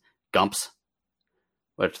sentries Gumps,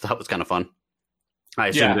 which I thought was kind of fun. I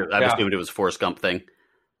assumed it was a Forrest Gump thing.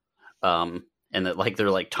 And that like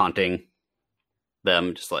they're like taunting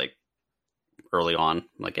them just like early on. I'm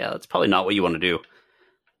like, yeah, that's probably not what you want to do.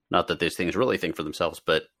 Not that these things really think for themselves,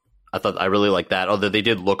 but I really like that. Although they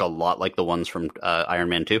did look a lot like the ones from Iron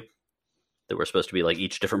Man 2 that were supposed to be like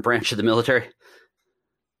each different branch of the military.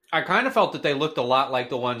 I kind of felt that they looked a lot like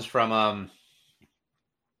the ones from,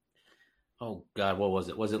 oh God, what was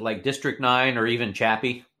it? Was it like District 9 or even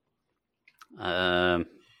Chappie?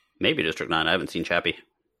 Maybe District 9. I haven't seen Chappie.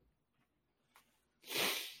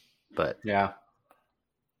 But yeah.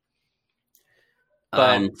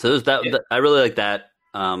 But so there's I really like that.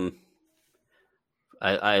 I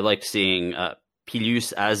liked seeing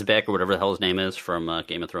Pilius Asbeck or whatever the hell his name is from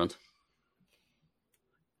Game of Thrones.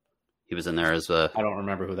 He was in there as I don't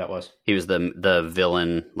remember who that was. He was the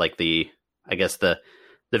villain, like the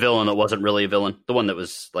villain that wasn't really a villain, the one that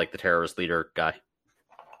was like the terrorist leader guy.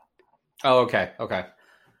 Oh, okay.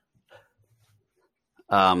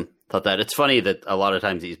 Thought that it's funny that a lot of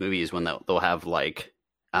times these movies, when they'll have like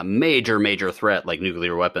a major threat like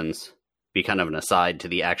nuclear weapons, be kind of an aside to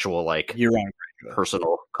the actual like You're on.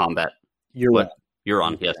 personal combat. You're What? on. You're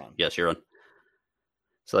on. Yes, you're on.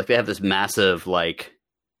 So like they have this massive like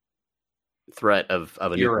threat of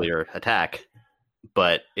a nuclear attack,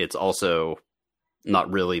 but it's also not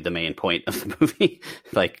really the main point of the movie.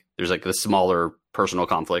 Like there's like the smaller personal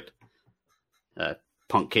conflict.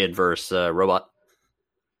 Punk kid versus robot.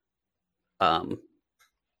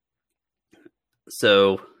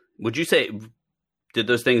 So would you say, did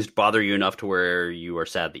those things bother you enough to where you are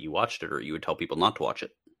sad that you watched it, or you would tell people not to watch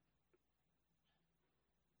it?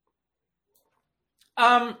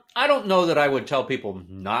 I don't know that I would tell people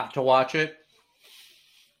not to watch it,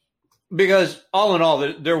 because all in all,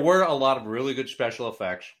 there were a lot of really good special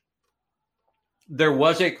effects. There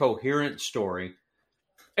was a coherent story.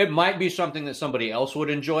 It might be something that somebody else would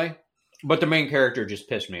enjoy, but the main character just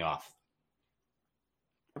pissed me off.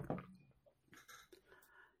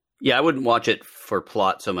 Yeah, I wouldn't watch it for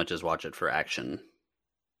plot so much as watch it for action.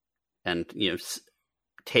 And,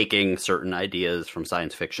 taking certain ideas from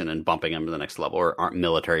science fiction and bumping them to the next level, or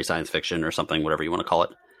military science fiction or something, whatever you want to call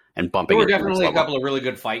it, and bumping There were it to the next definitely a level. couple of really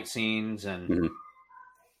good fight scenes, and Mhm.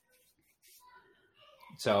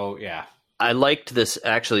 so, yeah. I liked this,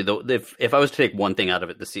 actually, though. If I was to take one thing out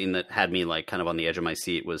of it, the scene that had me like kind of on the edge of my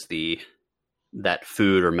seat was that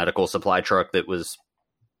food or medical supply truck that was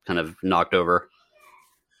kind of knocked over,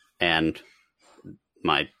 and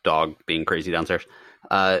my dog being crazy downstairs.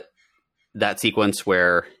 That sequence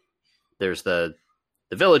where there's the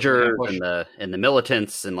villagers and the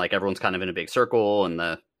militants, and like everyone's kind of in a big circle, and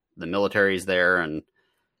the military's there, and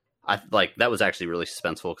I like that was actually really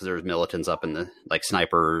suspenseful because there was militants up in the like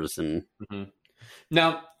snipers and. Mm-hmm.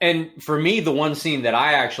 Now, and for me, the one scene that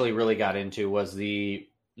I actually really got into was the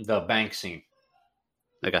bank scene.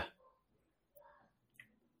 Okay.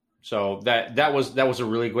 So that was a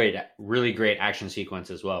really great action sequence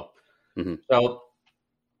as well. Mm-hmm. So,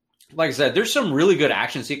 like I said, there's some really good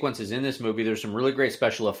action sequences in this movie. There's some really great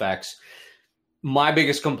special effects. My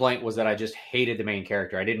biggest complaint was that I just hated the main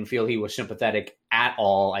character. I didn't feel he was sympathetic at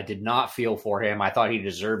all. I did not feel for him. I thought he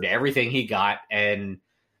deserved everything he got and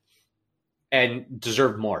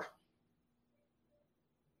deserved more.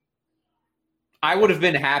 I would have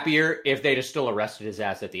been happier if they'd have still arrested his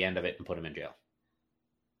ass at the end of it and put him in jail.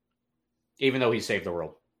 Even though he saved the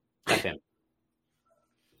world. That's him.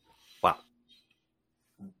 Wow.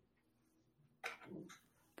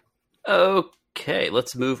 Okay,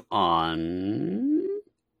 let's move on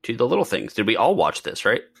to the little things. Did we all watch this,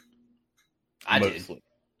 right? I did.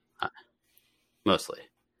 Mostly.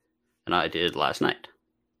 And I did last night.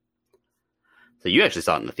 So you actually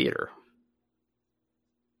saw it in the theater.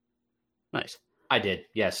 Nice. I did.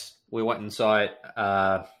 Yes, we went and saw it.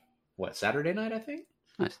 Saturday night? I think.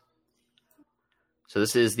 Nice. So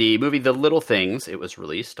this is the movie The Little Things. It was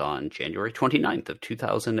released on January 29th of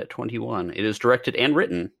 2021. It is directed and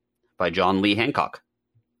written by John Lee Hancock.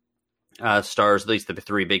 Stars at least the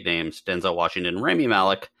three big names: Denzel Washington, Rami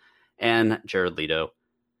Malek, and Jared Leto.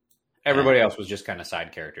 Everybody else was just kind of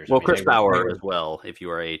side characters. Well, Chris Bauer as well. If you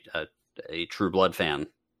are a True Blood fan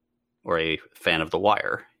or a fan of The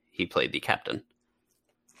Wire, he played the captain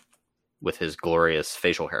with his glorious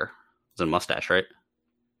facial hair. It's a mustache, right?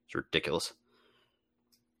 It's ridiculous.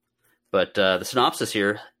 But the synopsis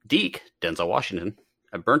here: Deke, Denzel Washington,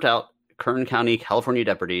 a burnt-out Kern County, California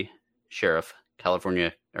deputy sheriff,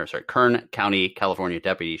 Kern County, California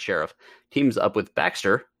deputy sheriff, teams up with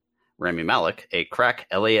Baxter, Rami Malek, a crack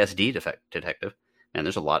LASD detective, and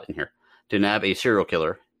there's a lot in here, to nab a serial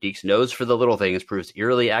killer. Deke's nose for the little things proves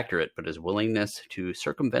eerily accurate, but his willingness to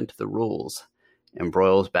circumvent the rules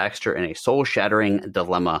embroils Baxter in a soul-shattering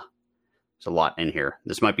dilemma. There's a lot in here.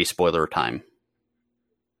 This might be spoiler time.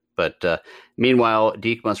 But meanwhile,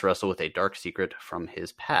 Deke must wrestle with a dark secret from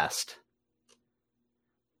his past.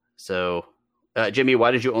 So, Jimmy,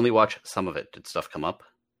 why did you only watch some of it? Did stuff come up?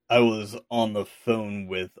 I was on the phone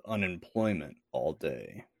with unemployment all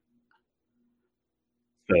day.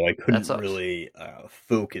 So I couldn't really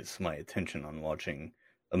focus my attention on watching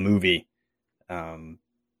a movie.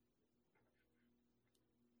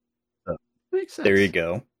 Makes sense. There you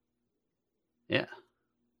go. Yeah.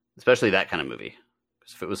 Especially that kind of movie.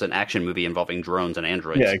 Because if it was an action movie involving drones and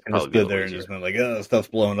androids, yeah, I could have stood there and just went like, oh, stuff's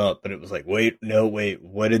blown up. But it was like, wait,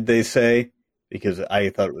 what did they say? Because I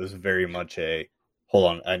thought it was very much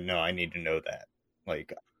hold on, I need to know that.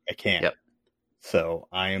 Like, I can't. Yep. So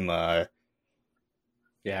I'm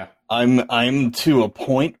to a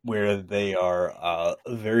point where they are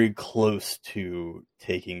very close to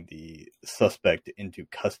taking the suspect into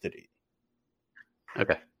custody.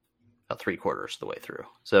 Okay. About 3/4 the way through.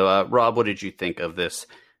 So, Rob, what did you think of this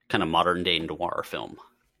kind of modern day noir film?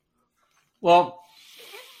 Well,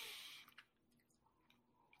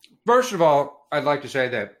 first of all, I'd like to say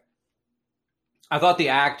that I thought the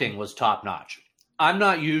acting was top notch. I'm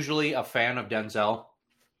not usually a fan of Denzel,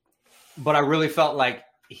 but I really felt like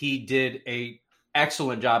he did a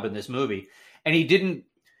excellent job in this movie. And he didn't.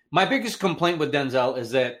 My biggest complaint with Denzel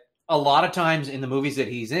is that a lot of times in the movies that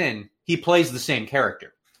he's in, he plays the same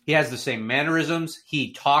character. He has the same mannerisms.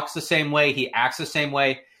 He talks the same way. He acts the same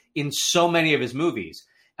way in so many of his movies.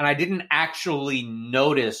 And I didn't actually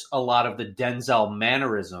notice a lot of the Denzel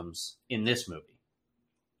mannerisms in this movie.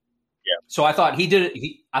 Yeah. So I thought he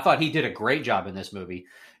did a great job in this movie.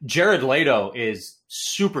 Jared Leto is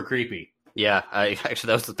super creepy. Yeah, that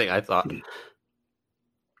was the thing I thought.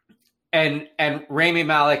 And Rami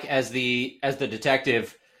Malek as the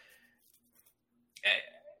detective,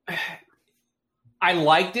 I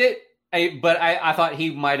liked it, but I thought he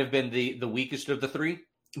might have been the weakest of the three,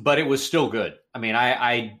 but it was still good. I mean,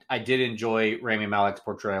 I did enjoy Rami Malek's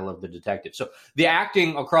portrayal of the detective. So the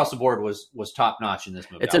acting across the board was top notch in this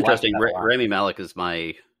movie. It's interesting. Rami Malek is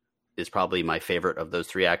probably my favorite of those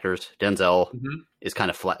three actors. Denzel is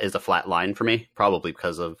kind of is a flat line for me, probably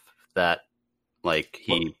because of that. Like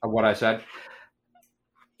what I said.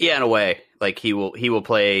 Yeah, in a way, like he will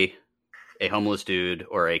play a homeless dude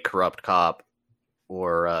or a corrupt cop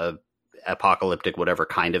or apocalyptic, whatever,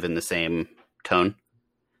 kind of in the same tone.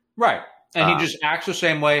 Right. And he just acts the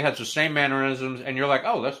same way, has the same mannerisms, and you're like,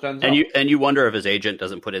 oh, that's Denzel. And you wonder if his agent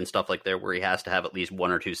doesn't put in stuff like there where he has to have at least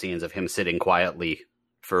one or two scenes of him sitting quietly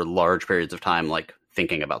for large periods of time, like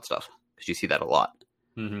thinking about stuff. Because you see that a lot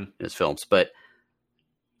in his films. But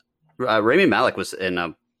Rami Malek was, and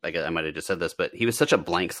I guess I might have just said this, but he was such a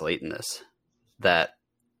blank slate in this that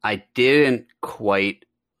I didn't quite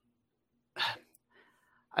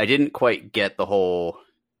get the whole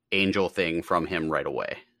angel thing from him right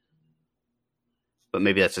away. But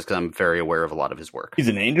maybe that's just because I'm very aware of a lot of his work. He's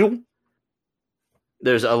an angel?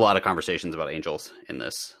 There's a lot of conversations about angels in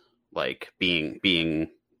this, like being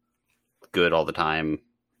good all the time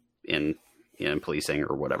in policing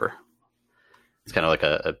or whatever. It's kind of like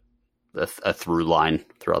a through line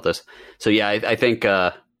throughout this. So yeah, I think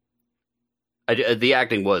the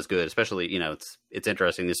acting was good, especially, it's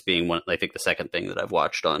interesting, this being one, I think the second thing that I've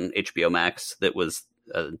watched on HBO Max that was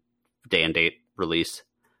a day and date release.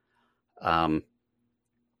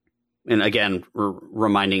 And again,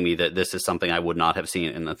 reminding me that this is something I would not have seen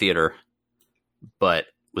in the theater, but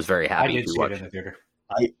was very happy to watch it in the theater.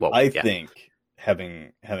 I think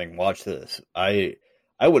having watched this, I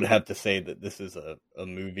would have to say that this is a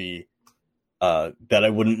movie that I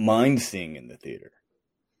wouldn't mind seeing in the theater.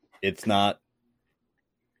 It's not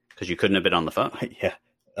Because you couldn't have been on the phone.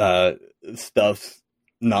 yeah, stuff's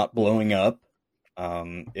not blowing up.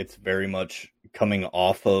 It's very much coming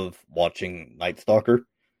off of watching Night Stalker.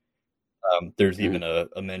 There's even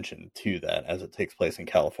a mention to that as it takes place in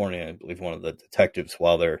California. I believe one of the detectives,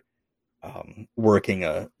 while they're working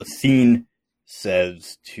a scene,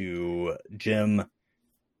 says to Jim,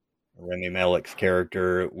 Remy Malek's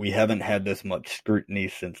character, "We haven't had this much scrutiny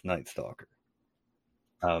since Night Stalker."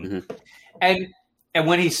 And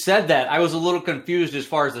when he said that, I was a little confused as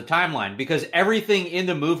far as the timeline, because everything in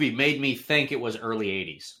the movie made me think it was early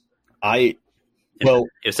 80s. It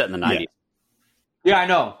was set in the 90s. Yeah, I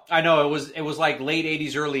know. It was like late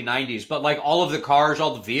 80s, early 90s, but like all of the cars,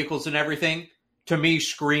 all the vehicles and everything, to me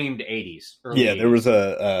screamed 80s. Yeah, 80s. there was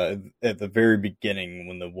at the very beginning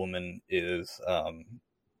when the woman is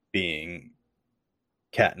being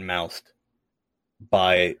cat and moused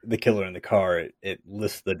by the killer in the car. It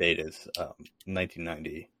lists the date as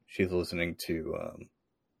 1990. She's listening to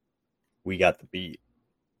 "We Got the Beat"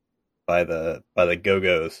 by the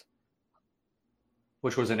Go-Go's,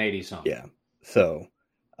 which was an 80s song. Yeah, so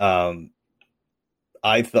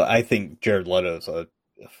I think Jared Leto's a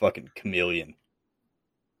fucking chameleon.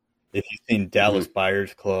 If you've seen Dallas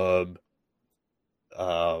Buyers Club,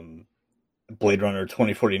 Blade Runner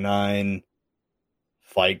 2049,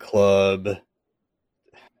 Fight Club,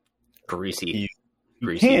 Greasy.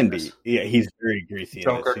 He can be. Yeah, he's very greasy.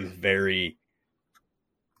 Joker. I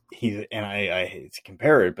hate to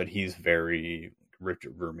compare it, but he's very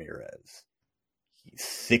Richard Ramirez. He's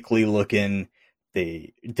sickly looking.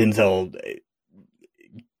 Denzel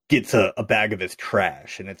gets a bag of his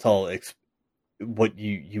trash, and it's all what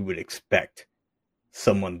you would expect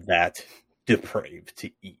someone that depraved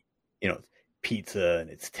to eat. You know, it's pizza and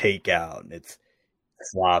it's takeout and it's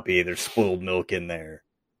sloppy. There's spoiled milk in there.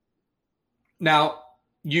 Now,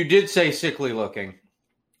 you did say sickly looking,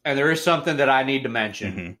 and there is something that I need to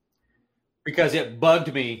mention because it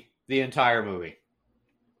bugged me the entire movie.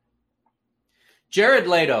 Jared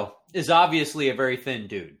Leto is obviously a very thin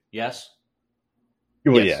dude, yes?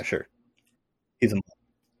 Well, Yes. yeah, sure. He's a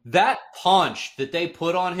That paunch that they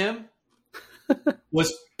put on him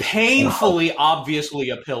was painfully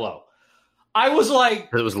obviously a pillow. I was like,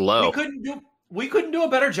 It was low. we couldn't do a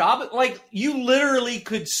better job. Like, you literally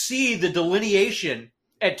could see the delineation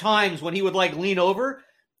at times when he would like lean over,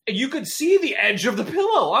 and you could see the edge of the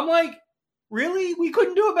pillow. I'm like, really? We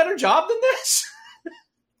couldn't do a better job than this?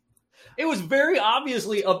 It was very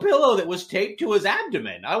obviously a pillow that was taped to his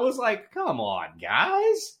abdomen. I was like, come on,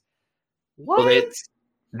 guys. What? Well,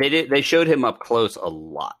 they showed him up close a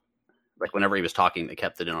lot. Like whenever he was talking, they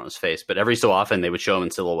kept it in on his face. But every so often, they would show him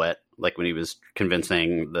in silhouette, like when he was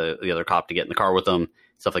convincing the other cop to get in the car with him,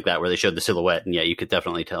 stuff like that, where they showed the silhouette. And yeah, you could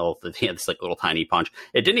definitely tell that he had this like little tiny punch.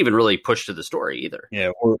 It didn't even really push to the story either.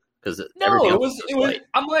 Yeah, because no, it was.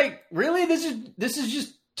 I'm like, really? This is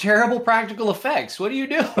just terrible practical effects. What do you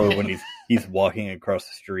do? or when he's walking across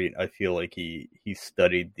the street, I feel like he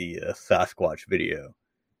studied the Sasquatch video.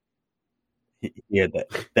 He had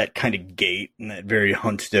that kind of gait and that very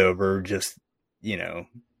hunched over, just, you know.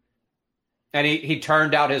 And he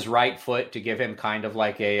turned out his right foot to give him kind of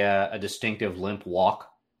like a distinctive limp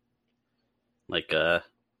walk, like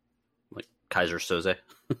Kaiser Soze.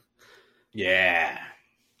 Yeah.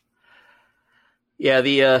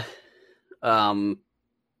 Yeah,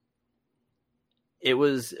 it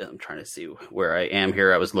was. I'm trying to see where I am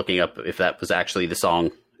here. I was looking up if that was actually the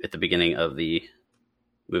song at the beginning of the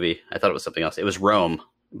movie. I thought it was something else. It was Rome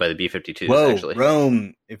by the B-52s. Whoa, actually.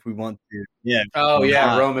 Rome, if we want to. Yeah. Oh,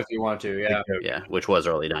 yeah, Rome if you want to. Yeah. Yeah, which was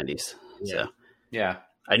early 90s. Yeah. So Yeah.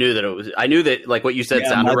 I knew that like what you said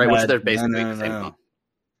sounded right, which they're basically No. the same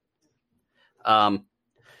song.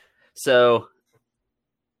 So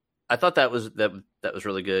I thought that was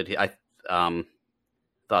really good. I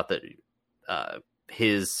thought that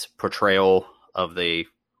his portrayal of the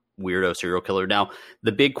weirdo serial killer. Now,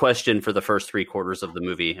 the big question for the first 3/4 of the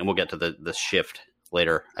movie, and we'll get to the shift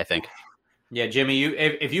later, I think. Yeah, Jimmy,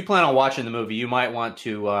 if you plan on watching the movie, you might want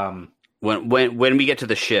to when we get to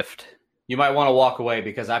the shift, you might want to walk away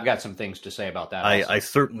because I've got some things to say about that. I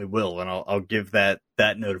certainly will, and I'll give that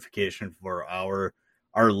notification for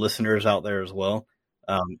our listeners out there as well.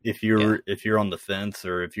 If you're on the fence,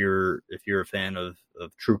 or if you're a fan of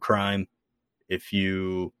true crime, if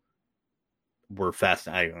you were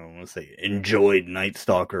I don't want to say enjoyed Night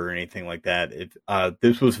Stalker or anything like that,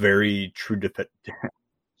 this was very True Detective.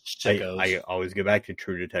 I always go back to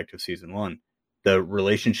True Detective season 1. The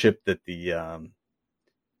relationship that the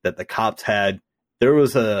cops had, there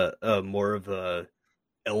was a more of a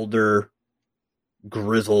elder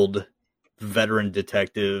grizzled veteran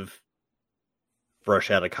detective,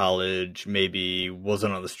 fresh out of college, maybe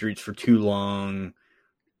wasn't on the streets for too long,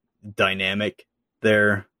 dynamic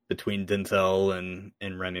there between Denzel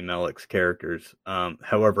and Rami Malek's characters.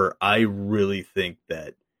 However, I really think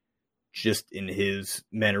that just in his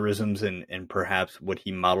mannerisms and perhaps what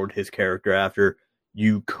he modeled his character after,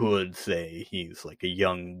 you could say he's like a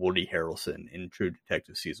young Woody Harrelson in True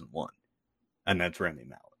Detective Season 1. And that's Rami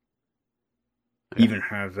Malek. He even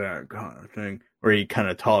has that kind of thing where he kind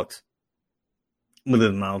of talks with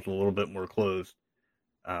his mouth a little bit more closed.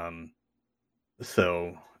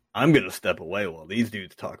 So I'm going to step away while these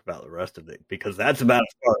dudes talk about the rest of it, because that's about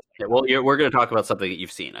as far. Yeah, well, we're going to talk about something that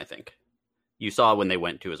you've seen, I think. You saw when they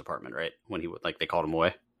went to his apartment, right? When they called him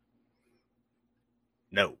away?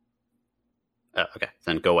 No. Oh, okay.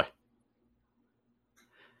 Then go away.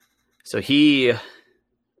 So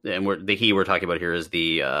we're talking about here is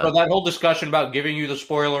the... So that whole discussion about giving you the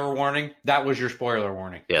spoiler warning, that was your spoiler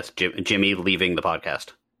warning. Yes, Jimmy leaving the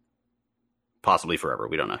podcast. Possibly forever.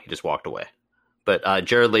 We don't know. He just walked away. But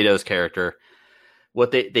Jared Leto's character,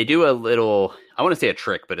 what they do a little... I want to say a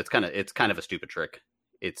trick, but it's kind of a stupid trick.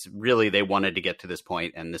 It's really, they wanted to get to this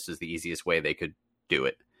point, and this is the easiest way they could do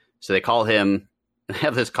it. So they call him, and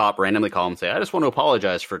have this cop randomly call him and say, I just want to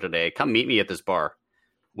apologize for today. Come meet me at this bar.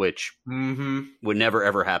 Which would never,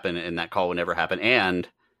 ever happen, and that call would never happen. And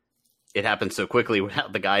it happens so quickly,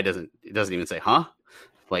 the guy doesn't even say, huh?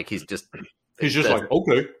 Like, he's just like,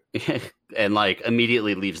 okay. And, like,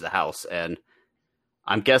 immediately leaves the house. And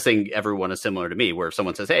I'm guessing everyone is similar to me, where if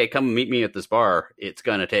someone says, hey, come meet me at this bar, it's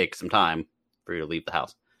going to take some time for you to leave the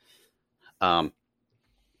house.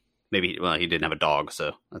 Maybe, well, he didn't have a dog,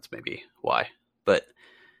 so that's maybe why. But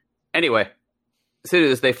anyway, as soon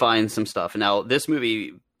as they find some stuff. Now, this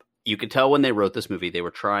movie, you could tell when they wrote this movie, they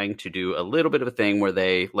were trying to do a little bit of a thing where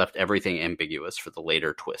they left everything ambiguous for the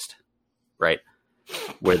later twist, right?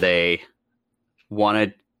 Where they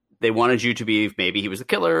wanted you to be, maybe he was a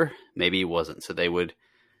killer, maybe he wasn't. So they would,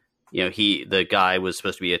 the guy was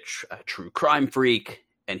supposed to be a true crime freak,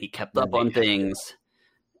 and he kept up on things,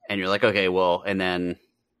 and you're like, okay, well, and then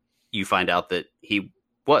you find out that he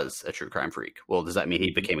was a true crime freak. Well, does that mean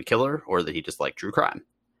he became a killer, or that he just liked true crime?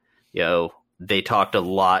 They talked a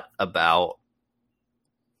lot about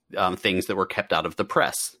things that were kept out of the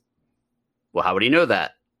press. Well, how would he know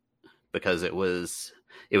that? Because it was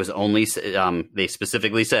only, they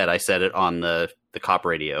specifically said, I said it on the cop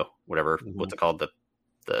radio, whatever, what's it called?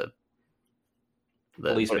 The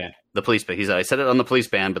police band. The police band. He said, I said it on the police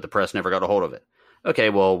band, but the press never got a hold of it. Okay,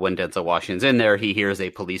 well, when Denzel Washington's in there, he hears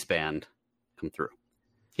a police band come through.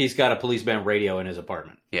 He's got a police band radio in his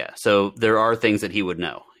apartment. Yeah, so there are things that he would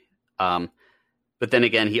know. But then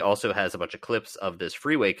again, he also has a bunch of clips of this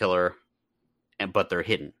freeway killer, but they're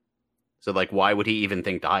hidden. So, like, why would he even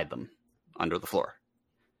think to hide them under the floor?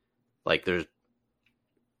 Like,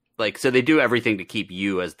 so they do everything to keep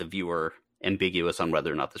you as the viewer ambiguous on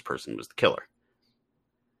whether or not this person was the killer.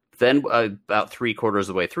 Then about 3/4 of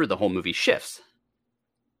the way through, the whole movie shifts,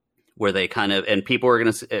 where they kind of, and people are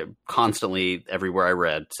going to constantly, everywhere I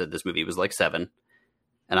read, said this movie was like Seven.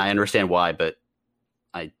 And I understand why, but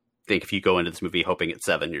I think if you go into this movie hoping it's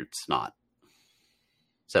Seven, it's not.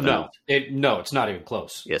 No, it's not even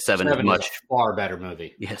close. Yeah, Seven is much a far better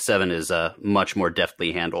movie. Yeah, Seven is much more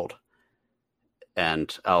deftly handled.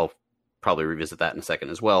 And I'll probably revisit that in a second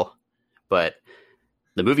as well. But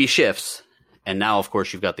the movie shifts, and now, of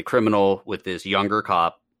course, you've got the criminal with this younger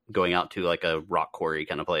cop going out to like a rock quarry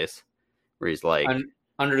kind of place where he's like...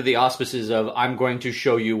 Under the auspices of, I'm going to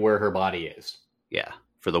show you where her body is. Yeah,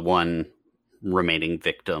 for the one remaining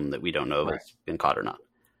victim that we don't know if it's been caught or not.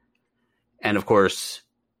 And of course,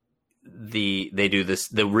 they do this.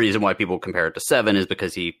 The reason why people compare it to Seven is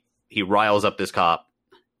because he riles up this cop.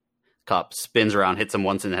 Cop spins around, hits him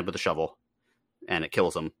once in the head with a shovel, and it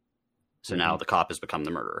kills him. So now the cop has become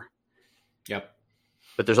the murderer. Yep.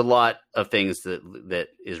 But there's a lot of things that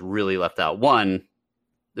is really left out. One,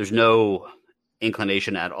 there's no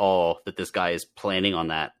inclination at all that this guy is planning on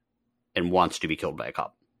that and wants to be killed by a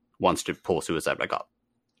cop, wants to pull suicide by a cop.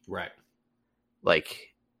 Right.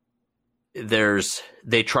 Like,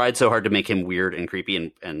 they tried so hard to make him weird and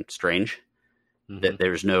creepy and strange that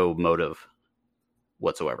there's no motive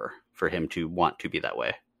whatsoever for him to want to be that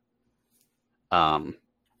way.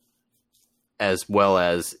 As well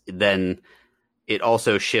as then it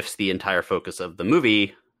also shifts the entire focus of the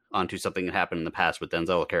movie onto something that happened in the past with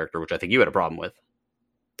Denzel's character, which I think you had a problem with.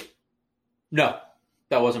 No,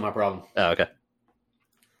 that wasn't my problem. Oh, okay.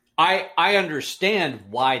 I understand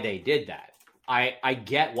why they did that. I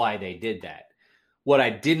get why they did that. What I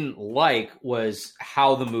didn't like was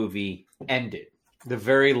how the movie ended. The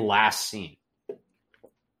very last scene.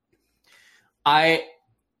 I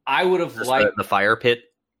would have Just liked the fire pit.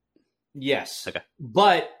 yes. Okay.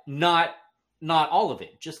 But not all of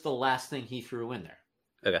it, just the last thing he threw in there.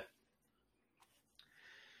 Okay.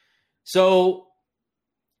 So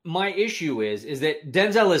my issue is that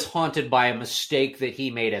Denzel is haunted by a mistake that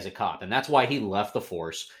he made as a cop, and that's why he left the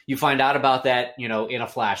force. You find out about that, in a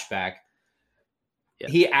flashback. Yeah.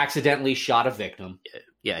 He accidentally shot a victim.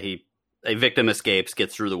 Yeah, a victim escapes,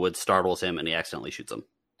 gets through the woods, startles him, and he accidentally shoots him.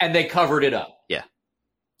 And they covered it up. Yeah.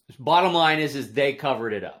 Bottom line is they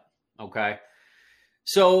covered it up. Okay.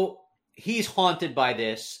 So he's haunted by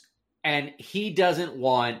this, and he doesn't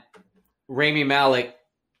want Rami Malek.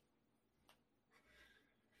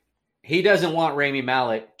 He doesn't want Rami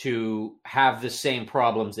Malek to have the same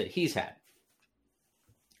problems that he's had.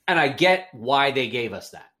 And I get why they gave us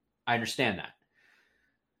that. I understand that.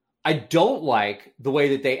 I don't like the way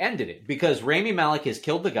that they ended it because Rami Malek has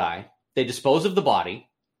killed the guy. They dispose of the body.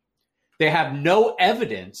 They have no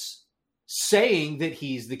evidence saying that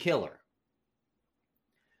he's the killer.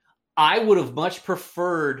 I would have much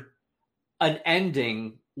preferred an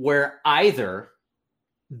ending where either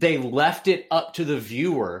they left it up to the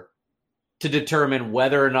viewer to determine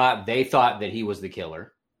whether or not they thought that he was the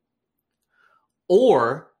killer,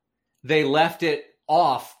 or they left it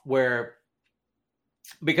off where,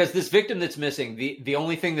 because this victim that's missing, the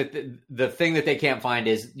only thing that the thing that they can't find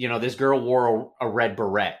is, this girl wore a red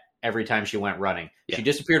beret every time she went running. Yeah. She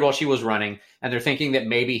disappeared while she was running, and they're thinking that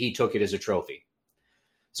maybe he took it as a trophy.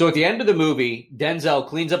 So at the end of the movie, Denzel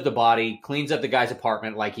cleans up the body, cleans up the guy's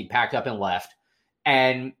apartment like he packed up and left,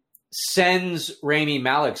 and sends Rami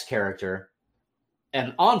Malek's character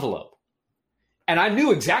an envelope. And I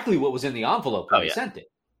knew exactly what was in the envelope when he sent it.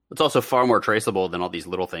 It's also far more traceable than all these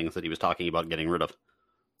little things that he was talking about getting rid of.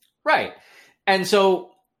 Right. And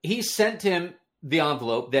so he sent him the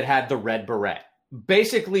envelope that had the red beret,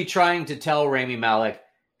 basically trying to tell Rami Malek,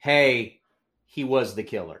 hey, he was the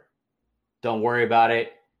killer. Don't worry about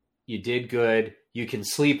it. You did good. You can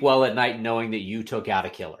sleep well at night knowing that you took out a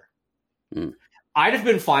killer. Mm. I'd have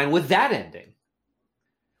been fine with that ending.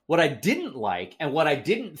 What I didn't like and what I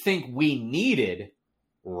didn't think we needed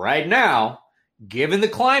right now, given the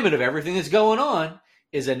climate of everything that's going on,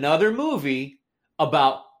 is another movie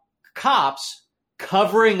about cops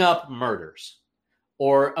covering up murders.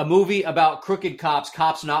 Or a movie about crooked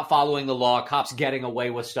cops not following the law, cops getting away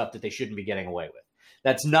with stuff that they shouldn't be getting away with.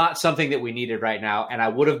 That's not something that we needed right now, and I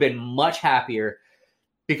would have been much happier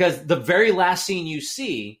because the very last scene you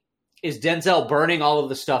see is Denzel burning all of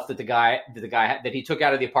the stuff that the guy that he took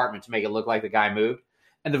out of the apartment to make it look like the guy moved,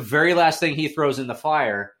 and the very last thing he throws in the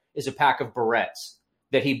fire is a pack of barrettes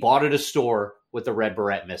that he bought at a store with the red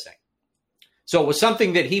beret missing. So it was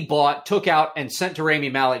something that he bought, took out, and sent to Rami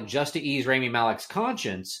Malek just to ease Rami Malek's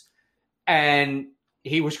conscience, and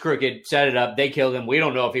he was crooked, set it up, they killed him. We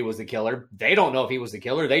don't know if he was the killer. They don't know if he was the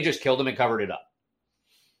killer. They just killed him and covered it up.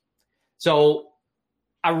 So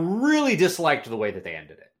I really disliked the way that they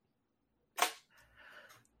ended it.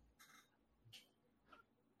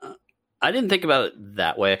 I didn't think about it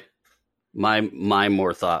that way. My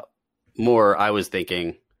I was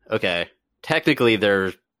thinking, okay, technically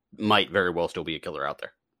there might very well still be a killer out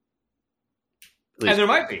there. And there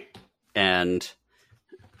might be. And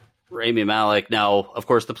Rami Malek, now, of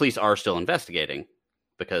course, the police are still investigating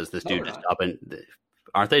because this dude just up and,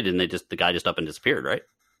 aren't they? Didn't they just, the guy just up and disappeared, right?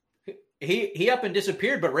 He up and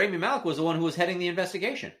disappeared, but Rami Malek was the one who was heading the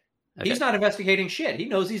investigation. Okay. He's not investigating shit. He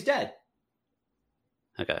knows he's dead.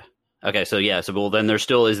 Okay, so yeah, well then there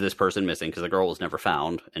still is this person missing because the girl was never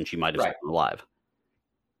found and she might have been alive.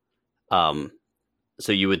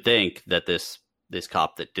 So you would think that this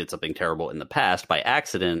cop that did something terrible in the past by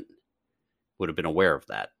accident would have been aware of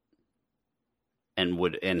that.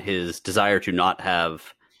 And his desire to not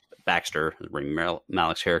have Baxter, Rami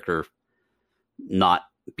Malek's character, not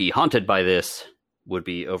be haunted by this would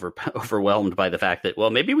be overwhelmed by the fact that, well,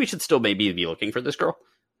 maybe we should still maybe be looking for this girl.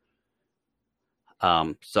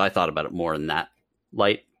 So I thought about it more in that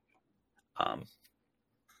light.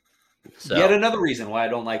 So, yet another reason why I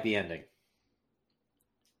don't like the ending.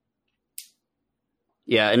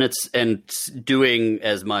 Yeah, and it's doing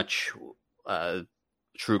as much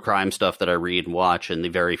true crime stuff that I read and watch, and the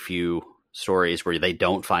very few stories where they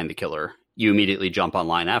don't find the killer, you immediately jump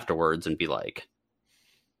online afterwards and be like,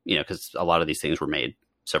 because a lot of these things were made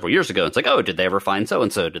several years ago. It's like, oh, did they ever find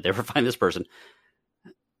so-and-so? Did they ever find this person?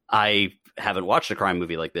 I haven't watched a crime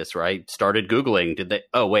movie like this where I started Googling, did they?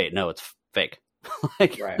 Oh, wait, no, it's fake.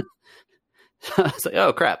 Right. It's like,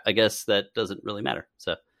 oh, crap. I guess that doesn't really matter.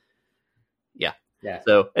 So, yeah.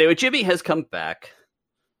 So, anyway, Jimmy has come back.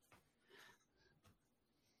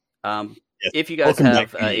 Yes. If you guys Welcome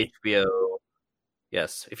have back to me. HBO,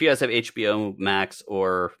 yes, if you guys have HBO Max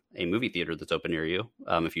or a movie theater that's open near you,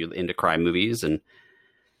 if you're into crime movies, and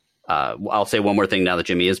I'll say one more thing now that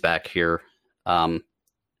Jimmy is back here.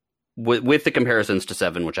 With the comparisons to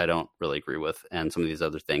Seven, which I don't really agree with, and some of these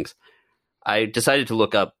other things, I decided to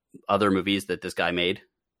look up other movies that this guy made.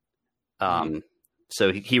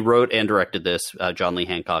 So he wrote and directed this, John Lee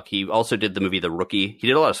Hancock. He also did the movie The Rookie. He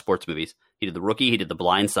did a lot of sports movies. He did The Rookie. He did The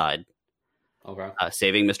Blind Side, Okay.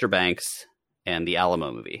 Saving Mr. Banks, and the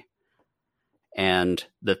Alamo movie. And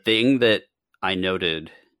the thing that I noted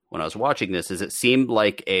when I was watching this is it seemed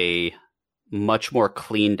like a much more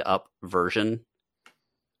cleaned up version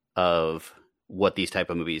of what these type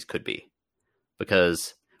of movies could be.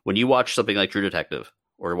 Because when you watch something like True Detective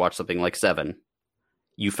or watch something like Seven,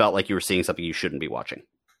 you felt like you were seeing something you shouldn't be watching.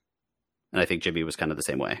 And I think Jimmy was kind of the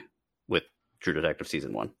same way with True Detective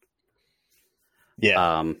season 1.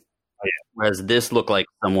 Yeah. Whereas this looked like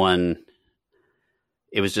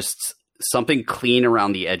it was just something clean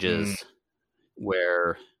around the edges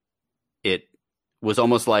where it was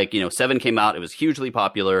almost like, Seven came out, it was hugely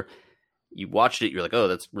popular. You watched it, you're like, oh,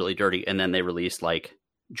 that's really dirty. And then they released like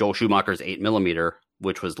Joel Schumacher's 8mm,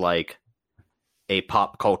 which was like a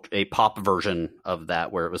pop version of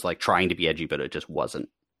that, where it was like trying to be edgy, but it just wasn't.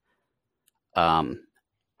 And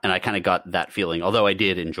I kind of got that feeling, although I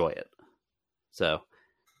did enjoy it. So,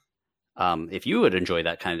 if you would enjoy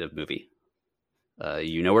that kind of movie,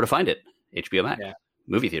 you know where to find it. HBO Max,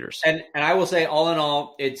 movie theaters. And I will say, all in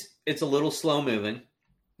all, it's a little slow moving.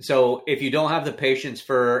 So if you don't have the patience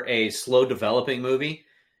for a slow developing movie,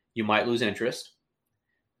 you might lose interest.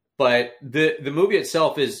 But the movie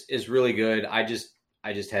itself is really good. I just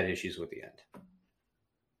had issues with the end.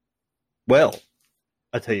 Well,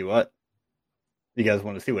 I'll tell you what. You guys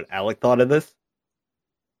want to see what Alec thought of this?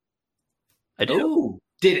 I do. Ooh,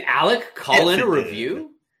 did Alec call in a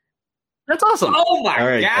review? That's awesome. Oh my All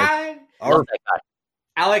right, God. Love that guy.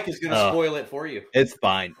 Alec is going to spoil it for you. It's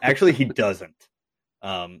fine. Actually, he doesn't.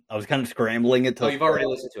 I was kind of scrambling it. Oh, you've already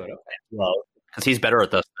listened to it. Okay. Well, Because he's better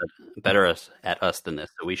at us than this.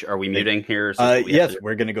 So are we muting here? yes,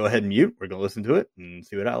 we're going to go ahead and mute. We're going to listen to it and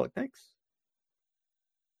see what Alec thinks.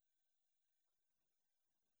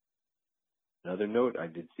 Another note, I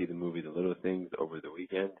did see the movie The Little Things over the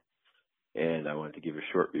weekend, and I wanted to give a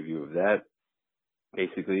short review of that.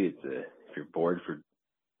 Basically, if you're bored for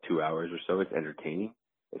 2 hours or so, it's entertaining.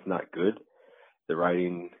 It's not good. The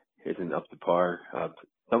writing isn't up to par.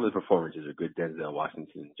 Some of the performances are good. Denzel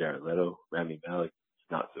Washington, Jared Leto, Rami Malek,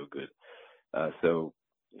 not so good. So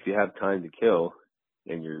if you have time to kill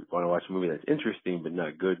and you want to watch a movie that's interesting but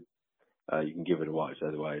not good, you can give it a watch.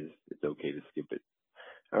 Otherwise, it's okay to skip it.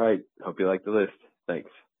 All right. Hope you like the list. Thanks.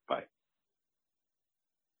 Bye.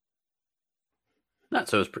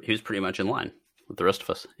 So he was pretty much in line with the rest of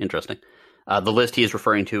us. Interesting. The list he is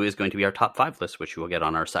referring to is going to be our top 5 list, which you will get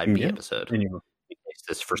on our Side B episode. Anyway. In case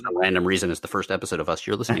this, for some random reason, is the first episode of us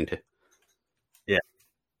you're listening to. Yeah.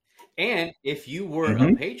 And if you were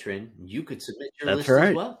a patron, you could submit your list right.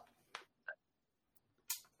 as well.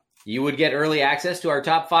 You would get early access to our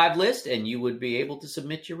top 5 list, and you would be able to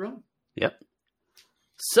submit your own. Yep.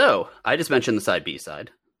 So I just mentioned the Side B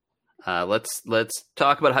side. Let's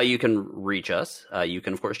talk about how you can reach us. You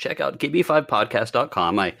can, of course, check out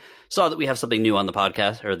KB5podcast.com. I saw that we have something new on the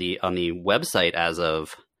podcast or on the website as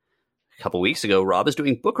of a couple weeks ago. Rob is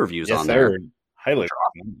doing book reviews on there. Highly.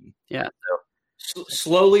 Yeah.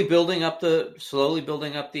 Slowly building up the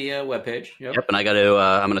webpage. Yep. And I got to.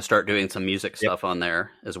 I'm going to start doing some music stuff on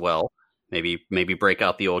there as well. Maybe break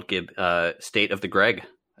out the old State of the Greg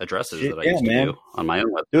addresses that I used to do on my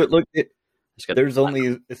own website. Do it. Look, there's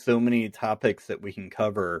only so many topics that we can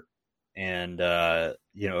cover, and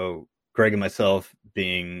Greg and myself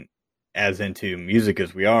being as into music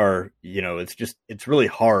as we are, it's really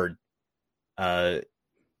hard.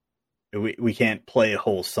 We can't play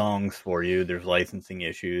whole songs for you. There's licensing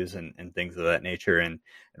issues and things of that nature, and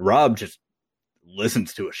Rob just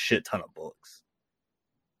listens to a shit ton of books.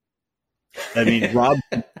 I mean, Rob,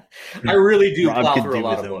 I really do. Rob plow could through a do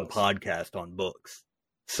lot his of own books. podcast on books.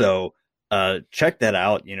 So check that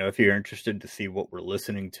out. If you're interested to see what we're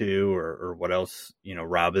listening to or what else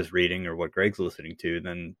Rob is reading or what Greg's listening to,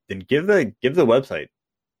 then give the website.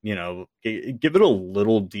 Give it a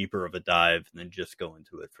little deeper of a dive than just go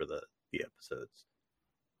into it for the episodes.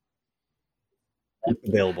 It's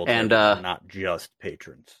available to everyone, not just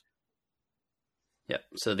patrons. Yeah.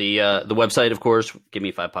 So the website, of course,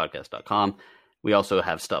 giveme5podcast.com. We also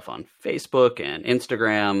have stuff on Facebook and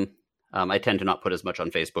Instagram. I tend to not put as much on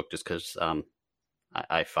Facebook just because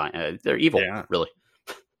I find they're evil, really.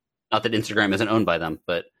 Not that Instagram isn't owned by them,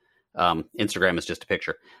 but Instagram is just a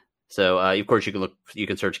picture. So, of course, you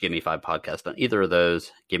can search Give Me Five Podcast on either of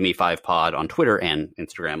those. Give Me Five Pod on Twitter and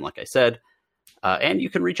Instagram, like I said. And you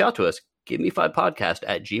can reach out to us,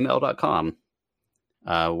 giveme5podcast@gmail.com,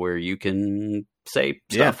 where you can say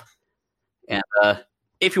stuff. And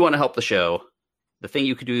if you want to help the show, the thing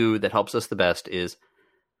you could do that helps us the best is,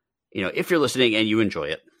 if you're listening and you enjoy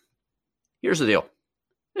it, here's the deal.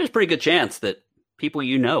 There's a pretty good chance that people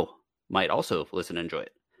might also listen and enjoy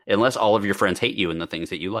it. Unless all of your friends hate you and the things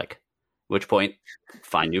that you like. At which point,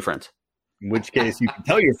 find new friends. In which case, you can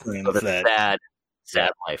tell your friends So that's sad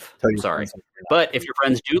life. Tell your Sorry. friends that you're not But if your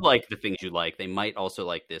friends do like the things you like, they might also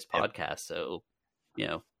like this podcast. So,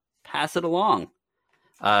 pass it along.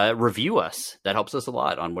 Review us. That helps us a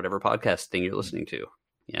lot on whatever podcast thing you're listening to.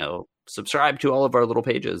 Subscribe to all of our little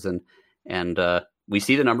pages. And we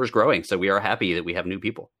see the numbers growing. So we are happy that we have new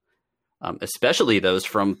people. Especially those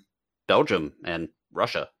from Belgium and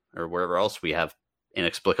Russia or wherever else we have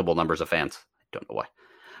inexplicable numbers of fans. I don't know why.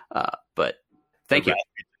 But thank you.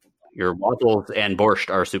 Your waffles and borscht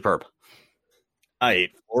are superb. I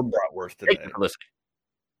ate 4 bratwurst today. Thank you for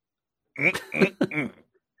listening.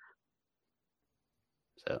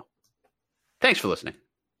 So, thanks for listening.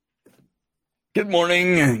 Good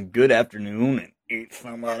morning, good afternoon, and eat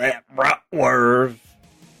some of that bratwurst.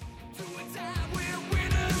 To a time